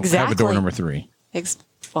 3. We don't have a door number 3.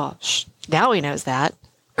 Well, now he knows that.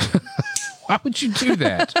 Why would you do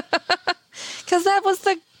that? Because that was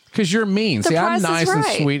Because you're mean. See, I'm nice and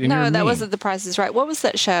sweet, and no, you're mean. that wasn't The Price is Right. What was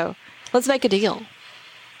that show? Let's make a deal.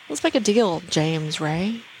 Let's make a deal, James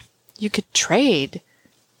Ray. You could trade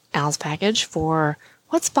Al's package for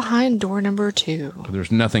what's behind door number 2.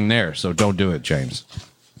 There's nothing there, so don't do it, James.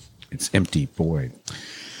 It's empty, void.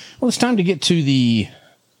 Well, it's time to get to the...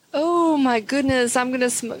 Oh my goodness! I'm gonna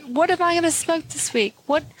smoke. What am I gonna smoke this week?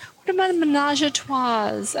 What are my menage a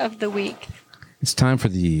trois of the week? It's time for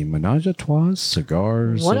the menage a trois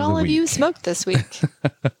cigars. What of all the of week. you smoked this week?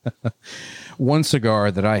 One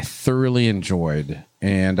cigar that I thoroughly enjoyed,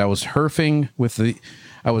 and I was herfing with the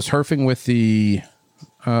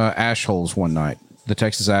ash holes one night, the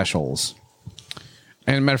Texas ash holes.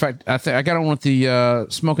 And matter of fact, I got on with the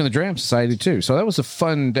Smoking the Dram Society too, so that was a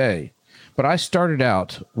fun day. But I started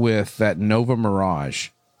out with that Nova Mirage,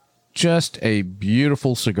 just a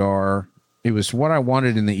beautiful cigar. It was what I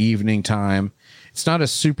wanted in the evening time. It's not a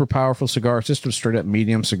super powerful cigar. It's just a straight up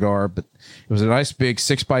medium cigar, but it was a nice big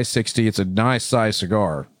 6x60. It's a nice size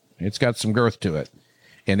cigar. It's got some girth to it.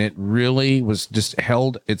 And it really was just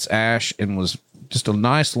held its ash and was just a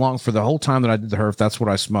nice long, for the whole time that I did the herf, that's what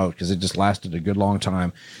I smoked because it just lasted a good long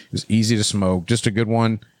time. It was easy to smoke. Just a good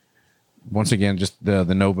one. Once again, just the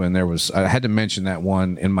Nova, and I had to mention that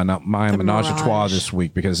one in my menage a trois this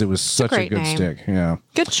week because it was such a good stick. Yeah.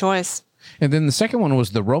 Good choice. And then the second one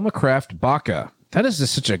was the Roma Craft Baca. That is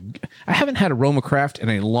just I haven't had a Roma Craft in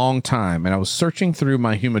a long time, and I was searching through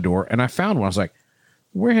my humidor, and I found one. I was like,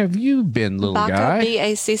 where have you been, little Baca, guy?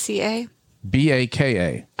 B-A-C-C-A?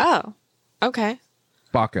 B-A-K-A. Oh, okay.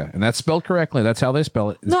 Baca, and that's spelled correctly. That's how they spell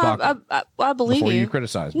it. It's No, Baca. I believe Before you. you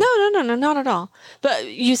criticize me. No, not at all. But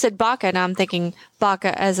you said Baca, and I'm thinking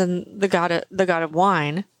Baca as in the god of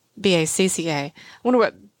wine, B-A-C-C-A. I wonder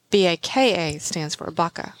what B-A-K-A stands for,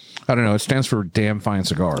 Baca. I don't know. It stands for Damn Fine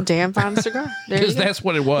Cigar. Damn fine cigar. Because that's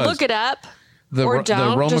what it was. Look it up. The Roma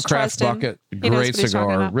just Craft trust him. Bucket, He knows great what he's talking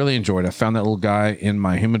cigar. about. Really enjoyed it. I found that little guy in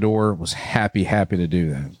my humidor. Was happy to do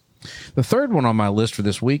that. The third one on my list for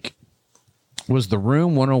this week was the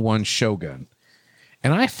Room 101 Shogun.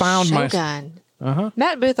 And I found Shogun.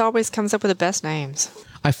 Matt Booth always comes up with the best names.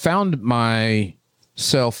 I found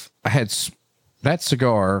myself, I had that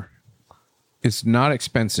cigar. It's not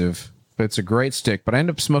expensive, but it's a great stick. But I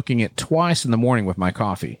ended up smoking it twice in the morning with my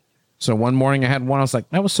coffee. So one morning I had one. I was like,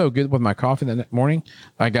 that was so good with my coffee. The next morning,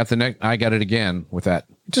 I got it again with that.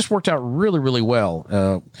 It just worked out really, really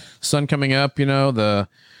well. Sun coming up, the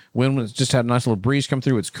wind was just had a nice little breeze come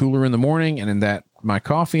through. It's cooler in the morning, and in that my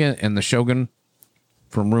coffee and the Shogun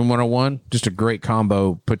from Room 101, just a great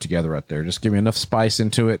combo put together right there. Just give me enough spice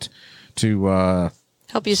into it to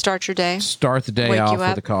help you start your day. Start the day Wake off you with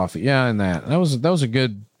up. the coffee. Yeah, and that was a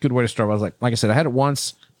good way to start. I was like I said, I had it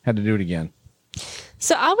once, had to do it again.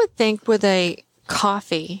 So I would think with a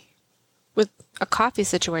coffee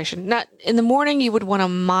situation, not in the morning, you would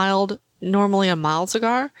want normally a mild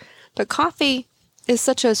cigar, but coffee is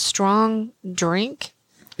such a strong drink.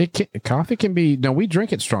 Coffee can be, no, we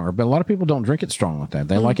drink it stronger, but a lot of people don't drink it strong like that.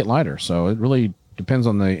 They like it lighter. So it really depends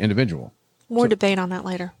on the individual. More debate on that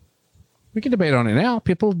later. We can debate on it now.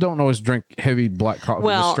 People don't always drink heavy black coffee.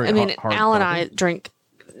 Well, straight I mean, hard Al and coffee.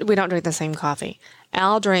 we don't drink the same coffee.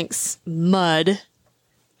 Al drinks mud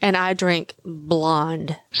and I drink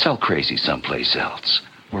blonde. Sell crazy someplace else.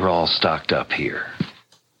 We're all stocked up here.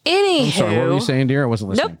 Anywho. I'm sorry, what were you saying, dear? I wasn't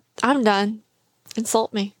listening. Nope, I'm done.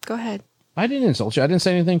 Insult me. Go ahead. I didn't insult you. I didn't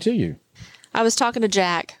say anything to you. I was talking to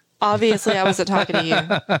Jack. Obviously, I wasn't talking to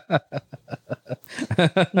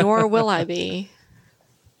you. Nor will I be.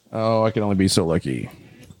 Oh, I can only be so lucky.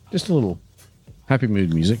 Just a little happy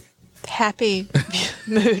mood music. Happy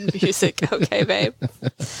mood music. Okay, babe.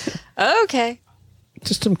 Okay.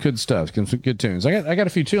 Just some good stuff, some good tunes. I got a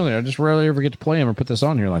few tunes there. I just rarely ever get to play them or put this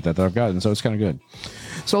on here like that I've gotten, so it's kind of good.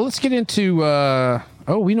 So let's get into,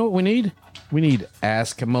 we know what we need? We need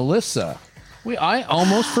Ask Melissa. I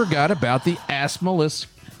almost forgot about the Ask Melissa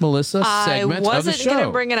segment of the show. I wasn't going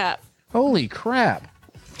to bring it up. Holy crap.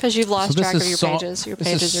 Because you've lost track of your pages. Your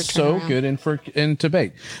pages are so good in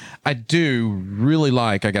debate. I do really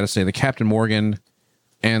like, I got to say, the Captain Morgan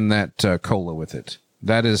and that cola with it.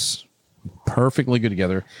 That is perfectly good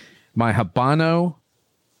together. My Habano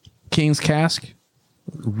King's Cask,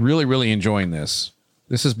 really, really enjoying this.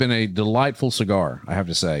 This has been a delightful cigar, I have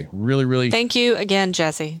to say. Really, really. Thank you again,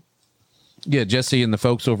 Jesse. Yeah, Jesse and the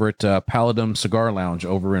folks over at Paladum Cigar Lounge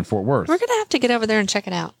over in Fort Worth. We're going to have to get over there and check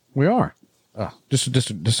it out. We are.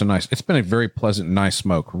 Just a nice. It's been a very pleasant, nice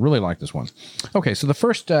smoke. Really like this one. Okay, so the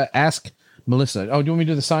first Ask Melissa. Oh, do you want me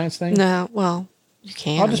to do the science thing? No, well, you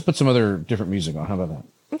can. I'll just put some other different music on. How about that?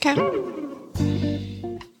 Okay.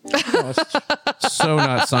 Oh, that's so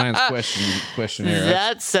not science questionnaire.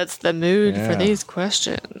 That sets the mood for these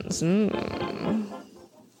questions.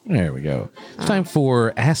 There we go. It's time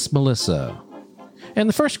for Ask Melissa. And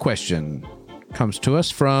the first question comes to us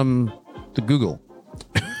from the Google.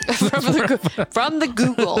 From the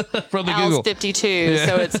Google. From the Al's Google. 52. Yeah.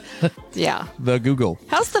 So it's, The Google.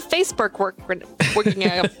 How's the Facebook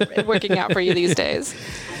working out for you these days?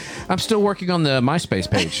 I'm still working on the MySpace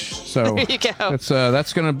page, so There you go. It's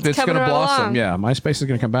gonna blossom. along. Yeah, MySpace is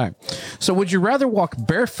gonna come back. So, would you rather walk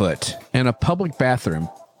barefoot in a public bathroom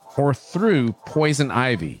or through poison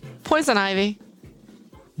ivy? Poison ivy.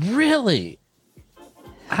 Really?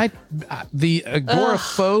 The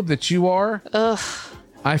agoraphobe that you are.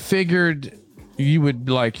 I figured you would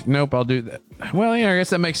nope, I'll do that. Well, yeah, I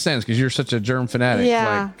guess that makes sense because you're such a germ fanatic.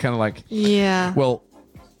 Yeah. Yeah.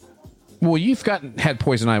 Well, you've had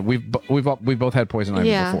poison ivy. We've both had poison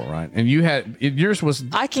ivy before, right? And yours was.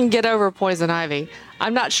 I can get over poison ivy.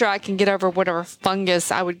 I'm not sure I can get over whatever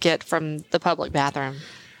fungus I would get from the public bathroom.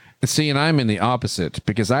 See, and I'm in the opposite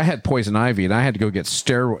because I had poison ivy and I had to go get 2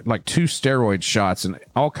 steroid shots and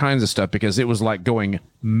all kinds of stuff because it was like going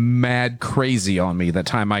mad crazy on me that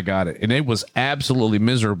time I got it. And it was absolutely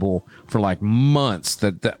miserable for like months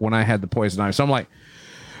that when I had the poison ivy. So I'm like,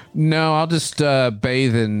 no, I'll just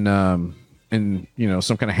bathe in some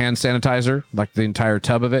kind of hand sanitizer, like the entire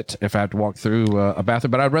tub of it, if I have to walk through a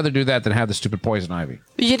bathroom. But I'd rather do that than have the stupid poison ivy.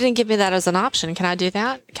 You didn't give me that as an option. Can I do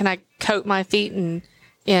that? Can I coat my feet in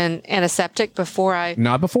antiseptic before I...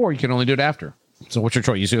 Not before. You can only do it after. So what's your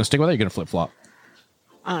choice? You going to stick with it or you going to flip-flop?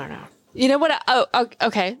 I don't know. You know what?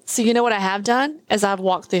 Okay. So you know what I have done? Is I've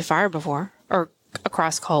walked through fire before or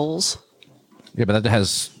across coals. Yeah, but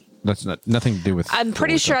that's nothing to do with... I'm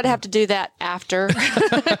pretty sure I'd have to do that after.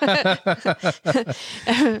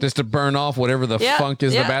 Just to burn off whatever the funk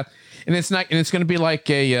is in the bath. And it's going to be like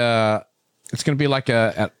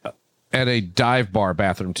at a dive bar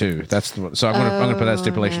bathroom too. So I'm going to put that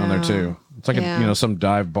stipulation on there too. It's like some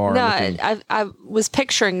dive bar. No, I was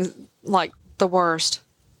picturing like the worst.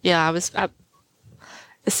 Yeah, as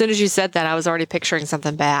soon as you said that, I was already picturing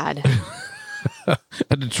something bad.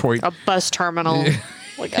 A Detroit. A bus terminal.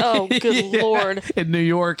 Like, oh, good Lord. In New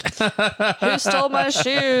York. Who stole my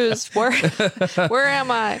shoes? Where am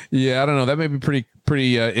I? Yeah, I don't know. That may be pretty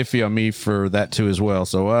iffy on me for that too as well.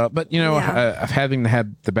 So, but having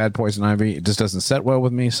had the bad poison ivy, it just doesn't set well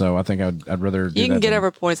with me. So I think I'd rather do that. You can get over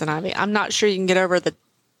poison ivy. I'm not sure you can get over the...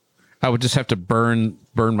 I would just have to burn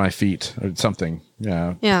my feet or something.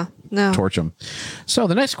 Yeah. Yeah. No. Torch them. So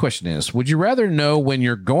the next question is, would you rather know when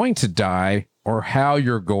you're going to die or how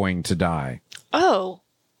you're going to die? Oh.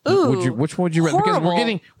 Ooh, which one would you rather?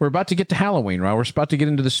 Because we're about to get to Halloween, right? We're about to get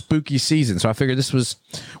into the spooky season. So I figured this was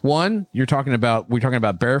one. We're talking about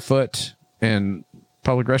barefoot and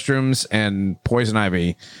public restrooms and poison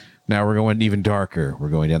ivy. Now we're going even darker. We're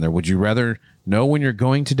going down there. Would you rather know when you're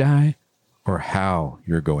going to die or how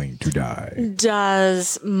you're going to die?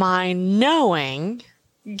 Does my knowing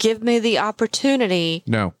give me the opportunity?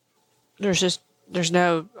 No. There's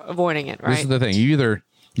no avoiding it, right? This is the thing.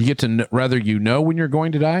 You get to rather when you're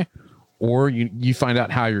going to die or you find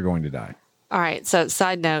out how you're going to die. All right. So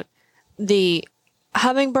side note, the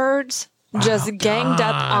hummingbirds just ganged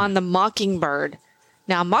up on the mockingbird.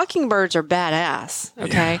 Now, mockingbirds are badass.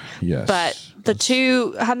 Okay. Yeah, yes. But the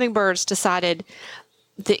 2 hummingbirds decided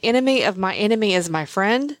the enemy of my enemy is my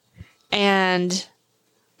friend. And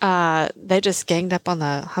they just ganged up on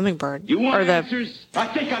the hummingbird. You want answers? I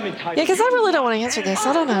think I'm entitled. Yeah, because I really don't want to answer this.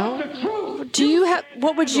 I don't know. Do you have...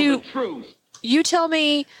 What would you... You tell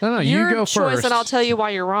me you go choice first. and I'll tell you why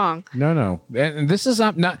you're wrong. No. And this is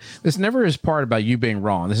not this never is part about you being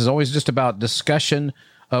wrong. This is always just about discussion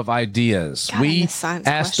of ideas. God, we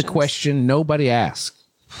ask the question nobody asks.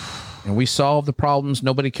 And we solve the problems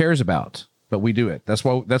nobody cares about. But we do it. That's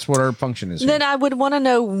what our function is. Then I would want to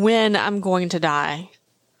know when I'm going to die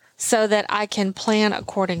so that I can plan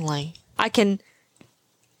accordingly.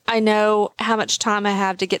 I know how much time I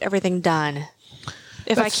have to get everything done.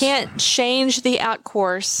 If I can't change the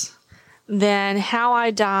outcourse, then how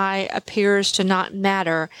I die appears to not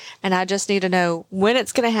matter. And I just need to know when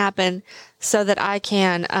it's going to happen so that I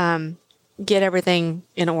can get everything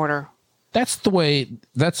in order.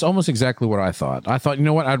 That's almost exactly what I thought. I thought, you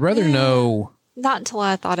know what? I'd rather know. Not until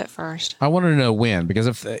I thought it first. I wanted to know when, because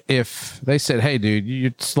if they said, hey, dude,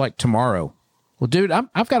 it's like tomorrow. Well, dude,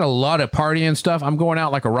 I've got a lot of partying stuff. I'm going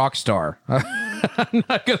out like a rock star. I'm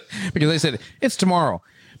not gonna, because they said it's tomorrow.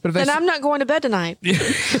 But if then I'm not going to bed tonight. Which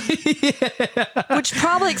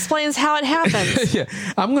probably explains how it happens. yeah,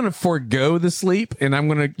 I'm going to forego the sleep, and I'm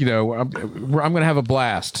going to, I'm going to have a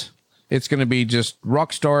blast. It's going to be just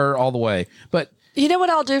rock star all the way. But you know what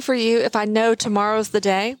I'll do for you if I know tomorrow's the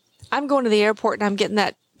day? I'm going to the airport and I'm getting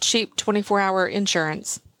that cheap 24-hour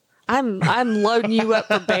insurance. I'm loading you up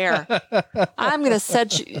for bear. I'm going to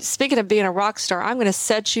set you, speaking of being a rock star, I'm going to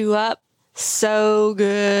set you up so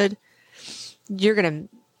good. You're going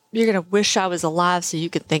to wish I was alive so you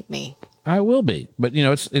could thank me. I will be. But,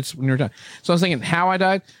 it's when you're done. So I was thinking how I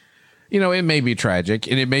died. It may be tragic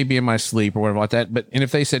and it may be in my sleep or whatever like that. And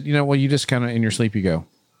if they said, well, you just kind of in your sleep, you go,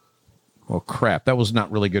 well, crap, that was not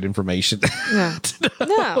really good information. No.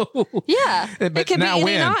 Yeah. But it could be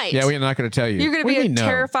any night. Yeah, we're not going to tell you. You're going to be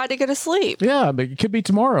terrified to go to sleep. Yeah, but it could be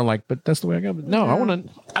tomorrow. But that's the way I go. But no,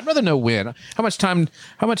 I'd rather know when. How much time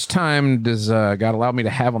does God allow me to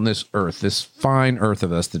have on this earth, this fine earth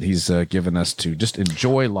of us that He's given us to just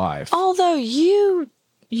enjoy life? Although you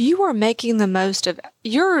are making the most of,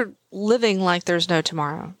 you're living like there's no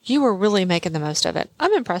tomorrow. You are really making the most of it.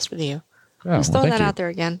 I'm impressed with you. Just throwing that out there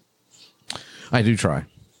again. I do try.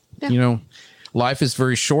 Yeah. Life is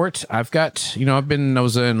very short. I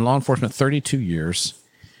was in law enforcement 32 years,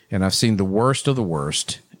 and I've seen the worst of the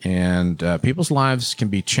worst. And people's lives can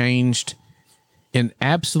be changed in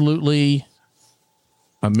absolutely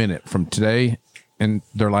a minute from today, and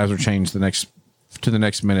their lives are changed the next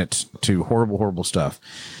minute to horrible, horrible stuff.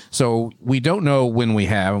 So we don't know when we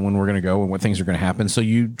have and when we're going to go and what things are going to happen. So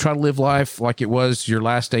you try to live life like it was your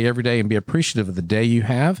last day every day and be appreciative of the day you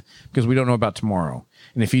have, because we don't know about tomorrow.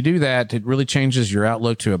 And if you do that, it really changes your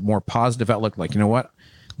outlook to a more positive outlook. Like, you know what?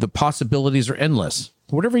 The possibilities are endless.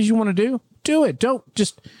 Whatever you want to do it. Don't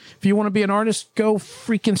just, if you want to be an artist, go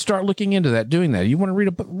freaking start looking into that, doing that. You want to read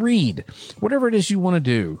a book, read. Whatever it is you want to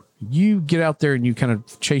do, you get out there and you kind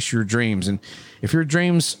of chase your dreams. And if your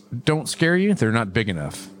dreams don't scare you, they're not big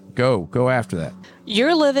enough. Go after that.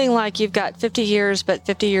 You're living like you've got 50 years, but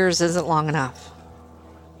 50 years isn't long enough.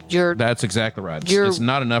 That's exactly right. It's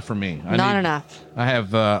not enough for me. Not enough. I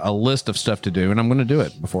have a list of stuff to do, and I'm going to do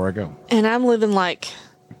it before I go. And I'm living like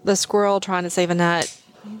the squirrel trying to save a nut.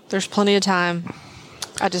 There's plenty of time.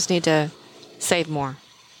 I just need to save more.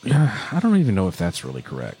 I don't even know if that's really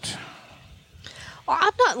correct. Well,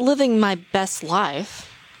 I'm not living my best life.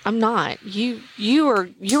 I'm not. You are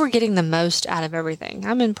getting the most out of everything.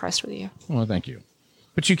 I'm impressed with you. Well, thank you.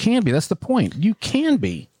 But you can be. That's the point. You can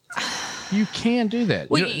be. You can do that.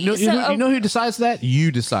 Well, you know who decides that?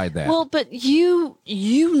 You decide that. Well, but you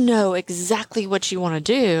know exactly what you want to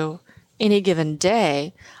do any given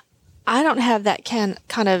day. I don't have that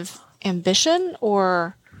kind of ambition,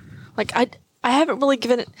 or like I haven't really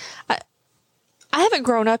given it. I haven't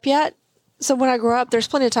grown up yet. So when I grow up, there's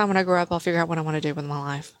plenty of time when I grow up, I'll figure out what I want to do with my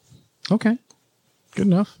life. Okay. Good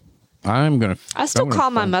enough. I still call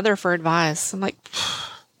my mother for advice. I'm like,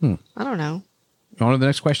 I don't know. On to the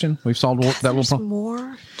next question. We've solved that little problem.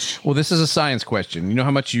 More. Well, this is a science question. You know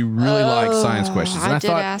how much you really like science questions. And I did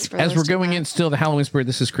ask for as those we're going in still the Halloween spirit,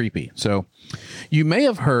 this is creepy. So you may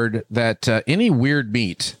have heard that any weird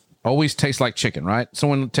meat always tastes like chicken, right?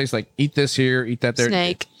 Someone tastes like, eat this here, eat that there.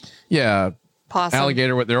 Snake. Yeah. Possum.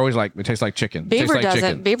 Alligator, they're always like, it tastes like chicken. Beaver like doesn't.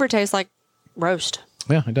 Chicken. Beaver tastes like roast.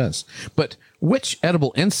 Yeah, it does. But which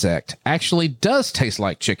edible insect actually does taste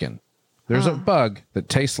like chicken? There's a bug that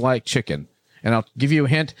tastes like chicken. And I'll give you a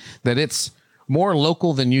hint that it's more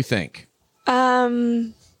local than you think.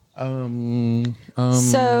 Cicada?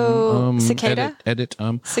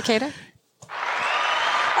 Cicada?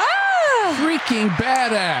 Ah! Freaking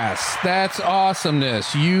badass. That's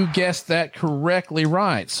awesomeness. You guessed that correctly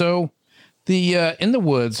right. So the in the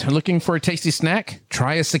woods, looking for a tasty snack?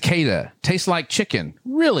 Try a cicada. Tastes like chicken.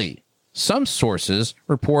 Really? Some sources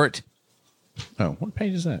report... Oh, what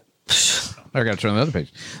page is that? I got to turn the other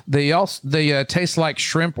page. They taste like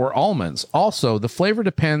shrimp or almonds. Also, the flavor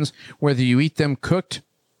depends whether you eat them cooked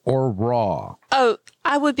or raw. Oh,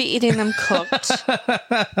 I would be eating them cooked.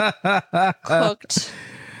 Cooked.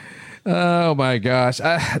 Oh my gosh.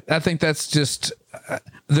 I think that's just,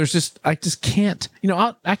 I just can't,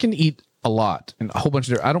 I can eat a lot and a whole bunch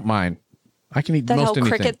of, I don't mind. I can eat that most whole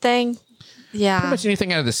anything. Cricket thing. Yeah. Pretty much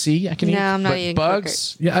anything out of the sea I can eat. No, I'm not but eating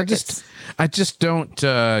bugs. crickets. Yeah, I just don't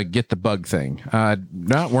get the bug thing.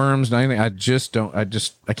 Not worms, not anything. I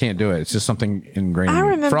can't do it. It's just something ingrained in me.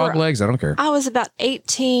 remember Frog legs, I don't care. I was about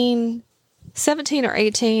 17 or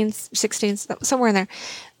 18, 16, somewhere in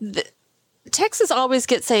there. Texas always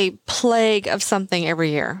gets a plague of something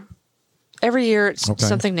every year. Every year it's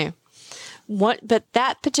something new. But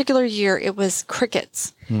that particular year it was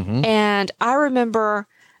crickets. Mm-hmm. And I remember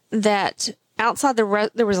that outside there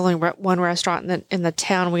was only one restaurant in the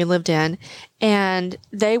town we lived in, and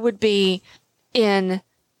they would be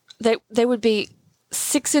they would be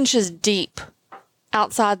 6 inches deep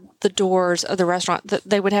outside the doors of the restaurant. That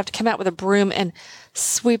they would have to come out with a broom and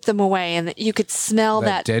sweep them away, and you could smell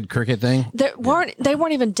that dead cricket thing. They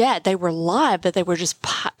weren't even dead. They were live, but they were just.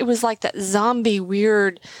 It was like that zombie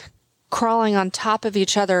weird crawling on top of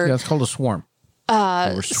each other. Yeah, it's called a swarm.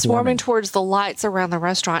 Swarming towards the lights around the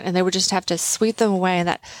restaurant, and they would just have to sweep them away. And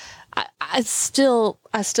that I still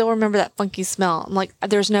remember that funky smell. I'm like,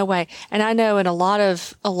 there's no way. And I know in a lot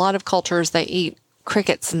of cultures they eat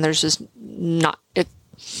crickets, and there's just not it.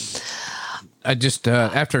 I just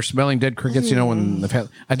after smelling dead crickets, when they've had,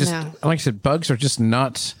 like I said, bugs are just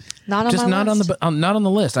not on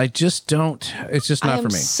the list. I just don't. It's just not for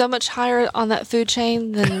me. So much higher on that food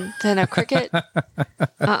chain than a cricket. But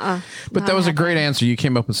that was a great answer. You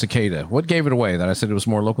came up with cicada. What gave it away? That I said it was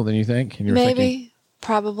more local than you think. And you were thinking,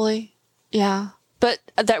 probably, yeah. But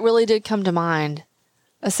that really did come to mind,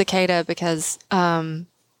 a cicada, because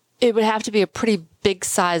it would have to be a pretty big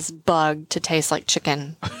sized bug to taste like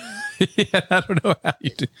chicken. Yeah, I don't know how you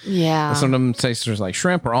do. Yeah. Some of them taste like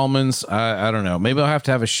shrimp or almonds. I don't know. Maybe I'll have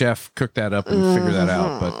to have a chef cook that up and figure that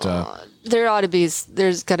out. But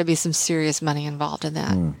there's got to be some serious money involved in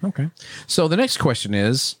that. Okay. So the next question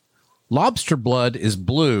is, lobster blood is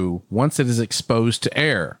blue once it is exposed to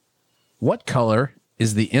air. What color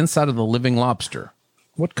is the inside of the living lobster?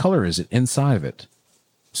 What color is it inside of it?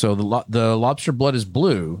 So the lobster blood is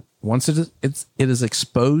blue once it is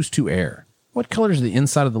exposed to air. What color is the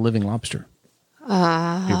inside of the living lobster?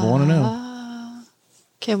 People want to know.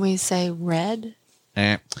 Can we say red?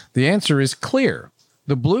 The answer is clear.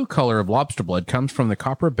 The blue color of lobster blood comes from the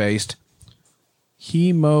copper-based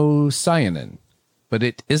hemocyanin, but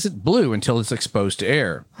it isn't blue until it's exposed to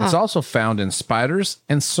air. It's also found in spiders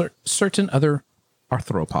and certain other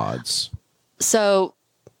arthropods. So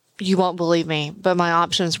you won't believe me, but my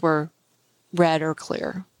options were red or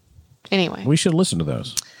clear. Anyway. We should listen to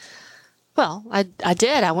those. Well, I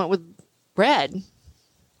did. I went with red.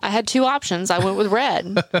 I had two options. I went with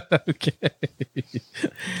red. Okay.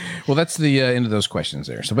 Well, that's the end of those questions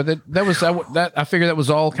there. So, but I figured that was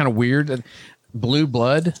all kind of weird. Blue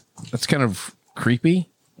blood. That's kind of creepy.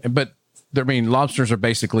 But I mean, lobsters are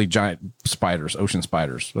basically giant spiders, ocean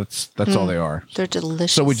spiders. That's all they are. They're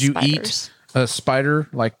delicious. So, would you spiders. eat a spider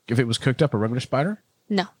like if it was cooked up, a regular spider?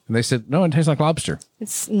 No. And they said, no, it tastes like lobster.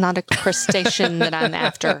 It's not a crustacean that I'm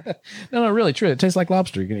after. No, really, true. It tastes like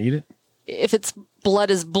lobster. You gonna eat it? If its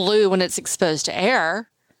blood is blue when it's exposed to air,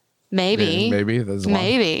 maybe. Yeah, maybe.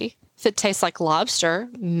 Maybe. If it tastes like lobster,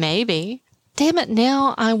 maybe. Damn it,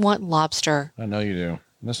 now I want lobster. I know you do.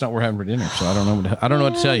 That's not what we're having for dinner, so I don't know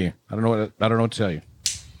what to tell you. I don't know what to tell you.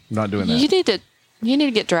 I'm not doing that. You need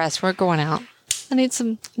to get dressed. We're going out. I need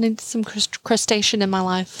some crustacean in my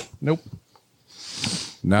life. Nope.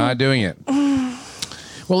 Not doing it.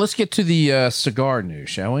 Well, let's get to the cigar news,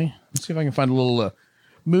 shall we? Let's see if I can find a little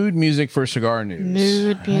mood music for cigar news.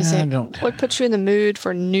 Mood music. What puts you in the mood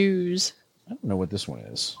for news? I don't know what this one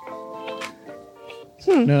is.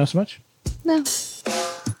 No, not so much? No.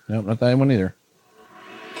 Nope, not that one either.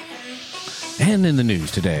 And in the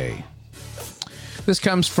news today, this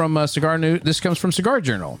comes from Cigar News. This comes from Cigar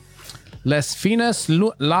Journal. Las Finas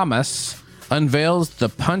Lamas unveils the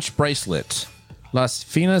punch bracelet. Las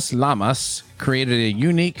Finas Lamas created a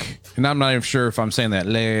unique, and I'm not even sure if I'm saying that.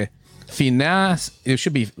 It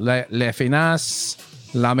should be Le Finas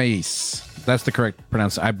Lamas. That's the correct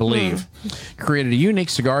pronunciation, I believe. Created a unique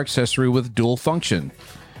cigar accessory with dual function.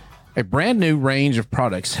 A brand new range of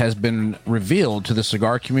products has been revealed to the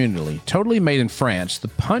cigar community. Totally made in France, the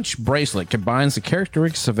punch bracelet combines the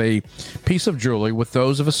characteristics of a piece of jewelry with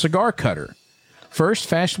those of a cigar cutter. First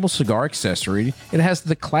fashionable cigar accessory, it has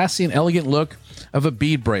the classy and elegant look of a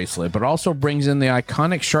bead bracelet, but also brings in the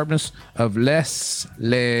iconic sharpness of Les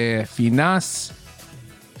Finas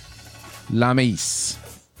Lamas.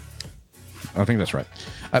 I think that's right.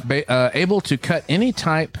 Able to cut any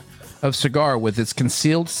type of cigar with its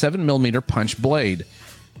concealed 7mm punch blade.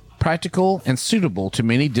 Practical and suitable to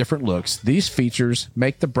many different looks, these features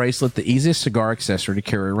make the bracelet the easiest cigar accessory to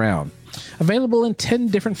carry around. Available in 10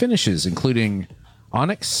 different finishes, including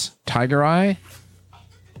onyx, tiger eye,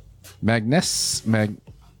 magnesite,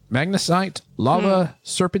 lava,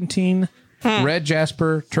 serpentine, red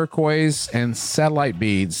jasper, turquoise, and satellite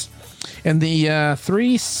beads. And the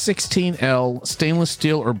 316L stainless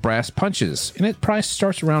steel or brass punches. And its price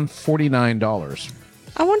starts around $49.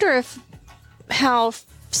 I wonder how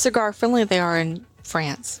cigar friendly they are in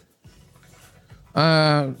France.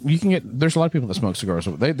 You can get. There's a lot of people that smoke cigars.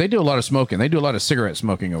 They do a lot of smoking. They do a lot of cigarette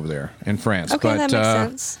smoking over there in France. Okay, but, that makes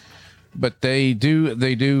sense. But they do.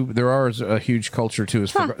 There is a huge culture too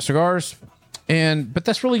as cigars, but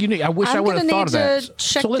that's really unique. I wish I would have thought of that. I'm going to need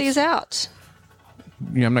to check these out.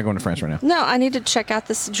 Yeah, I'm not going to France right now. No, I need to check out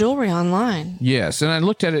this jewelry online. Yes, and I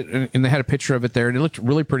looked at it, and they had a picture of it there, and it looked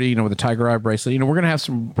really pretty, with a tiger eye bracelet. We're going to have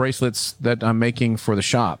some bracelets that I'm making for the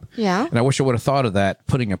shop. Yeah. And I wish I would have thought of that,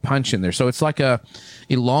 putting a punch in there. So it's like a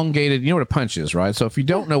elongated, you know what a punch is, right? So if you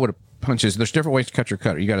don't know what a punch is, there's different ways to cut your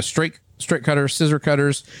cutter. You got a straight cutter, scissor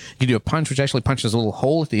cutters. You can do a punch, which actually punches a little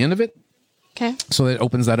hole at the end of it. Okay. So it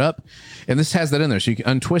opens that up. And this has that in there. So you can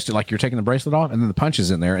untwist it like you're taking the bracelet off, and then the punch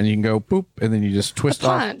is in there, and you can go boop, and then you just twist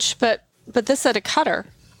off. Punch, but this said a cutter.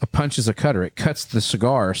 A punch is a cutter. It cuts the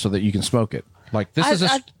cigar so that you can smoke it. Like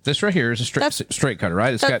this this right here is a straight cutter,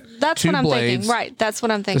 right? It's got that's two what I'm blades. thinking. Right. That's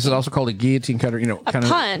what I'm thinking. This is also called a guillotine cutter. A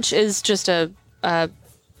punch is just a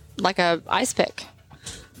like a ice pick.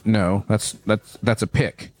 No, that's a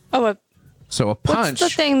pick. Oh, so a punch.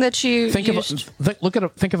 What's the thing that you think used?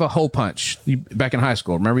 Think of a hole punch back in high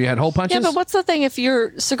school. Remember you had hole punches? Yeah, but what's the thing if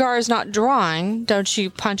your cigar is not drawing? Don't you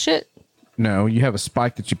punch it? No, you have a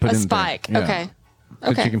spike that you put in there. A spike. Yeah, okay.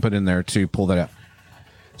 That you can put in there to pull that out.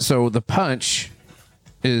 So the punch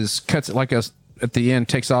cuts it like at the end,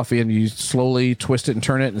 takes off the end. You slowly twist it and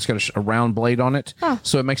turn it, and it's got a round blade on it. Huh.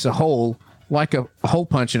 So it makes a hole like a hole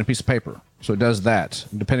punch in a piece of paper. So it does that,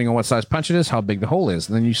 depending on what size punch it is, how big the hole is,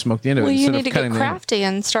 and then you smoke the end of it. Well, you instead need of to cutting get crafty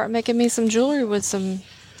and start making me some jewelry with some.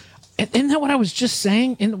 Isn't that what I was just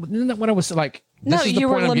saying? Isn't that what I was like? No, you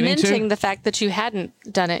were lamenting the fact that you hadn't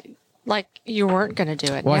done it, like you weren't going to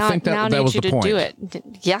do it. Well, now, I think now that was need the you point. to do it.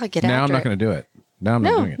 Yeah, get now after I'm not going to do it. Now I'm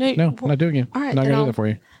not doing it. No, I'm not doing it. All right, I'm not going to do that for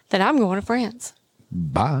you. Then I'm going to France.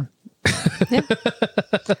 Bye.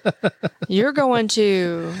 You're going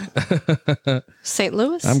to St.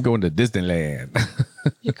 Louis? I'm going to Disneyland.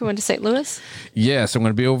 You're going to St. Louis? Yes, I'm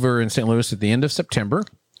going to be over in St. Louis at the end of September.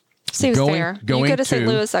 Seems fair. You go to St.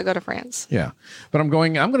 Louis, I go to France. Yeah. But I'm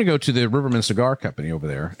going to go to the Riverman Cigar Company over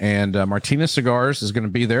there. And Martinez Cigars is going to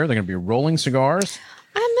be there. They're going to be rolling cigars.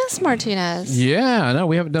 I miss Martinez. Yeah, I know.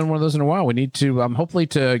 We haven't done one of those in a while. We need to hopefully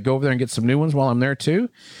to go over there and get some new ones while I'm there too.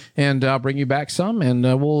 And I'll bring you back some, and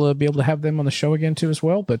we'll be able to have them on the show again too as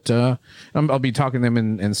well. But I'll be talking to them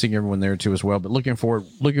and seeing everyone there too as well. But looking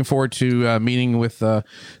forward to meeting with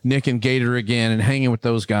Nick and Gator again and hanging with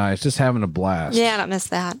those guys, just having a blast. Yeah, I don't miss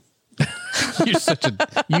that.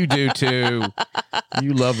 You do too.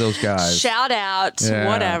 You love those guys. Shout out,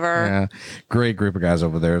 whatever. Yeah. Great group of guys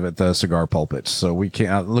over there at the Cigar Pulpit. So we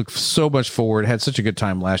can't look so much forward. Had such a good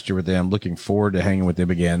time last year with them. Looking forward to hanging with them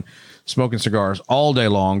again, smoking cigars all day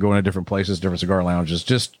long, going to different places, different cigar lounges.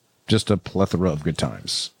 Just a plethora of good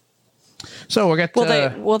times. So I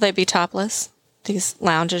got. Will they be topless? These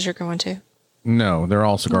lounges you're going to? No, they're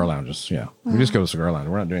all cigar lounges. Yeah, we just go to cigar lounge.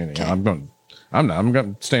 We're not doing anything. Okay. I'm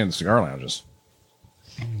going to stay in the cigar lounges.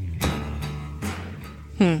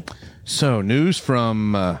 So, news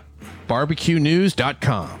from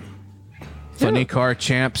barbecuenews.com. Funny car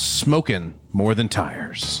champs smoking more than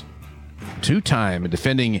tires. Two-time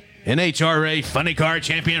defending NHRA funny car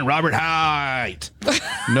champion Robert Hite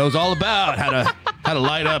knows all about how to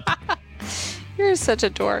light up You're such a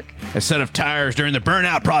dork. a set of tires during the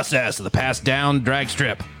burnout process of the passed down drag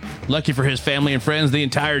strip. Lucky for his family and friends, the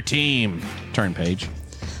entire team. Turn page.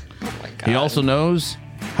 Oh my God. He also knows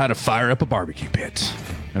how to fire up a barbecue pit.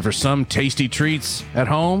 And for some tasty treats at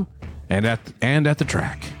home and at the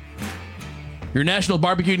track. Your National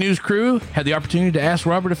Barbecue News crew had the opportunity to ask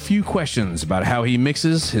Robert a few questions about how he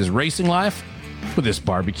mixes his racing life with his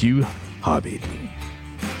barbecue hobby.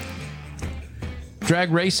 Drag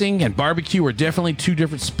racing and barbecue are definitely two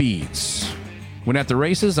different speeds. When at the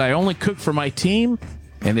races, I only cook for my team,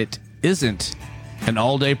 and it isn't an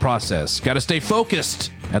all-day process. Got to stay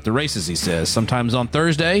focused at the races, he says. Sometimes on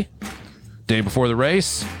Thursday, day before the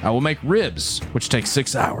race, I will make ribs, which takes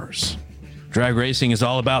 6 hours. Drag racing is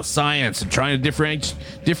all about science and trying to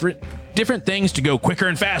different things to go quicker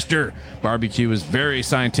and faster. Barbecue is very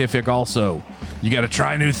scientific also. You got to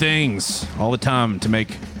try new things all the time to make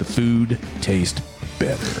the food taste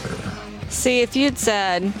better. See, if you'd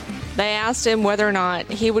said they asked him whether or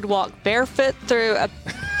not he would walk barefoot through a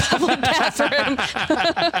public bathroom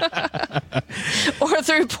or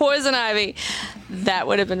through poison ivy, that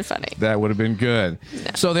would have been funny. That would have been good.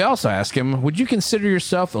 No. So they also ask him, would you consider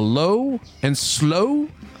yourself a low and slow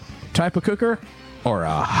type of cooker or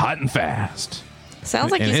a hot and fast?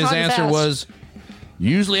 Sounds like and he's his hot and answer fast. was,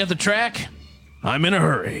 usually at the track, I'm in a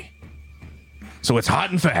hurry. So it's hot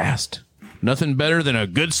and fast. Nothing better than a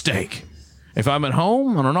good steak. If I'm at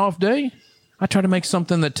home on an off day, I try to make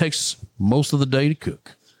something that takes most of the day to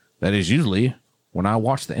cook. That is usually when I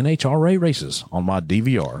watch the NHRA races on my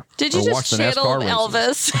DVR. Did you just channel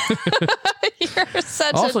Elvis? You're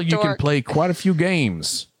such also, a you can dork. play quite a few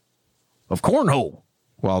games of cornhole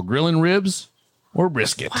while grilling ribs or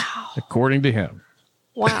brisket, according to him.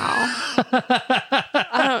 Wow.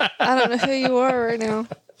 I don't know who you are right now.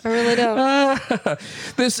 I really don't.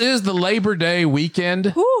 This is the Labor Day weekend.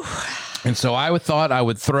 Whew. And so I thought I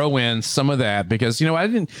would throw in some of that because, I'm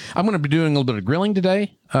going to be doing a little bit of grilling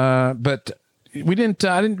today. But I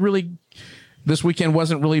didn't really, this weekend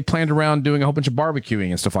wasn't really planned around doing a whole bunch of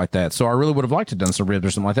barbecuing and stuff like that. So I really would have liked to have done some ribs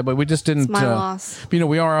or something like that, but we just didn't. It's my loss.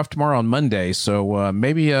 We are off tomorrow on Monday. So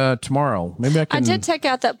maybe tomorrow, maybe I can. I did take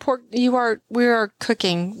out that pork. We are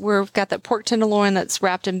cooking. We've got that pork tenderloin that's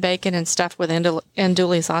wrapped in bacon and stuffed with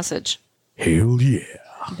andouille sausage. Hell yeah.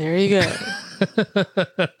 There you go.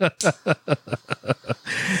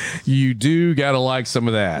 You do got to like some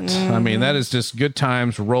of that. I mean, that is just good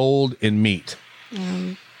times rolled in meat.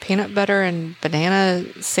 Peanut butter and banana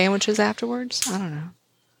sandwiches afterwards. I don't know.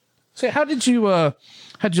 So how did you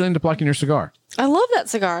end up liking your cigar? I love that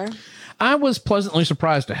cigar. I was pleasantly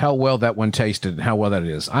surprised at how well that one tasted and how well that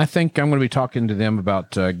is. I think I'm going to be talking to them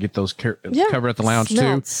about get those covered at the lounge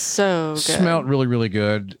too. So good. Smelled really, really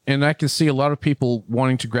good. And I can see a lot of people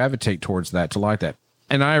wanting to gravitate towards that, to like that.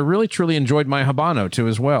 And I really, truly enjoyed my Habano too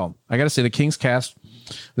as well. I got to say the King's Cask,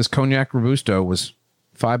 this Cognac Robusto was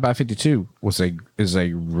 5x52 is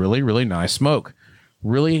a really, really nice smoke.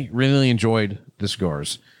 Really, really enjoyed the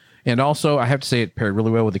cigars. And also, I have to say it paired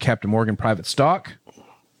really well with the Captain Morgan Private Stock.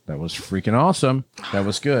 That was freaking awesome. That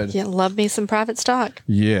was good. Yeah, love me some private stock.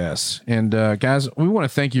 Yes. And guys, we want to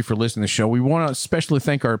thank you for listening to the show. We want to especially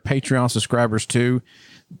thank our Patreon subscribers too.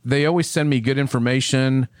 They always send me good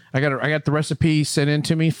information. I got the recipe sent in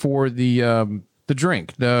to me for the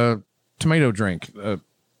drink, the tomato drink.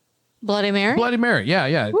 Bloody Mary? Bloody Mary.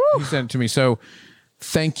 Yeah. Woo. He sent it to me. So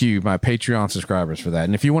thank you, my Patreon subscribers, for that.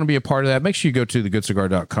 And if you want to be a part of that, make sure you go to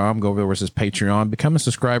thegoodcigar.com, go over there where it says Patreon, become a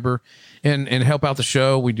subscriber, and help out the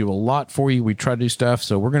show. We do a lot for you. We try to do stuff.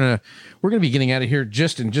 So we're gonna be getting out of here in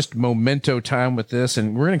just memento time with this,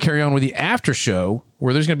 and we're gonna carry on with the after show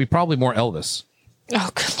where there's gonna be probably more Elvis. Oh,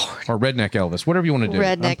 good Lord. Or Redneck Elvis, whatever you want to do.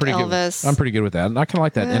 Redneck Elvis. I'm pretty good with that. I kind of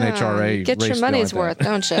like that NHRA. Get your money's worth,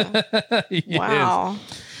 don't you? Yes. Wow.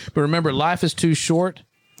 But remember, life is too short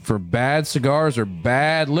for bad cigars or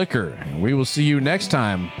bad liquor. We will see you next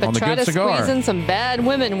time on The Good Cigar. But try to squeeze in some bad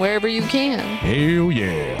women wherever you can. Hell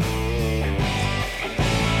yeah.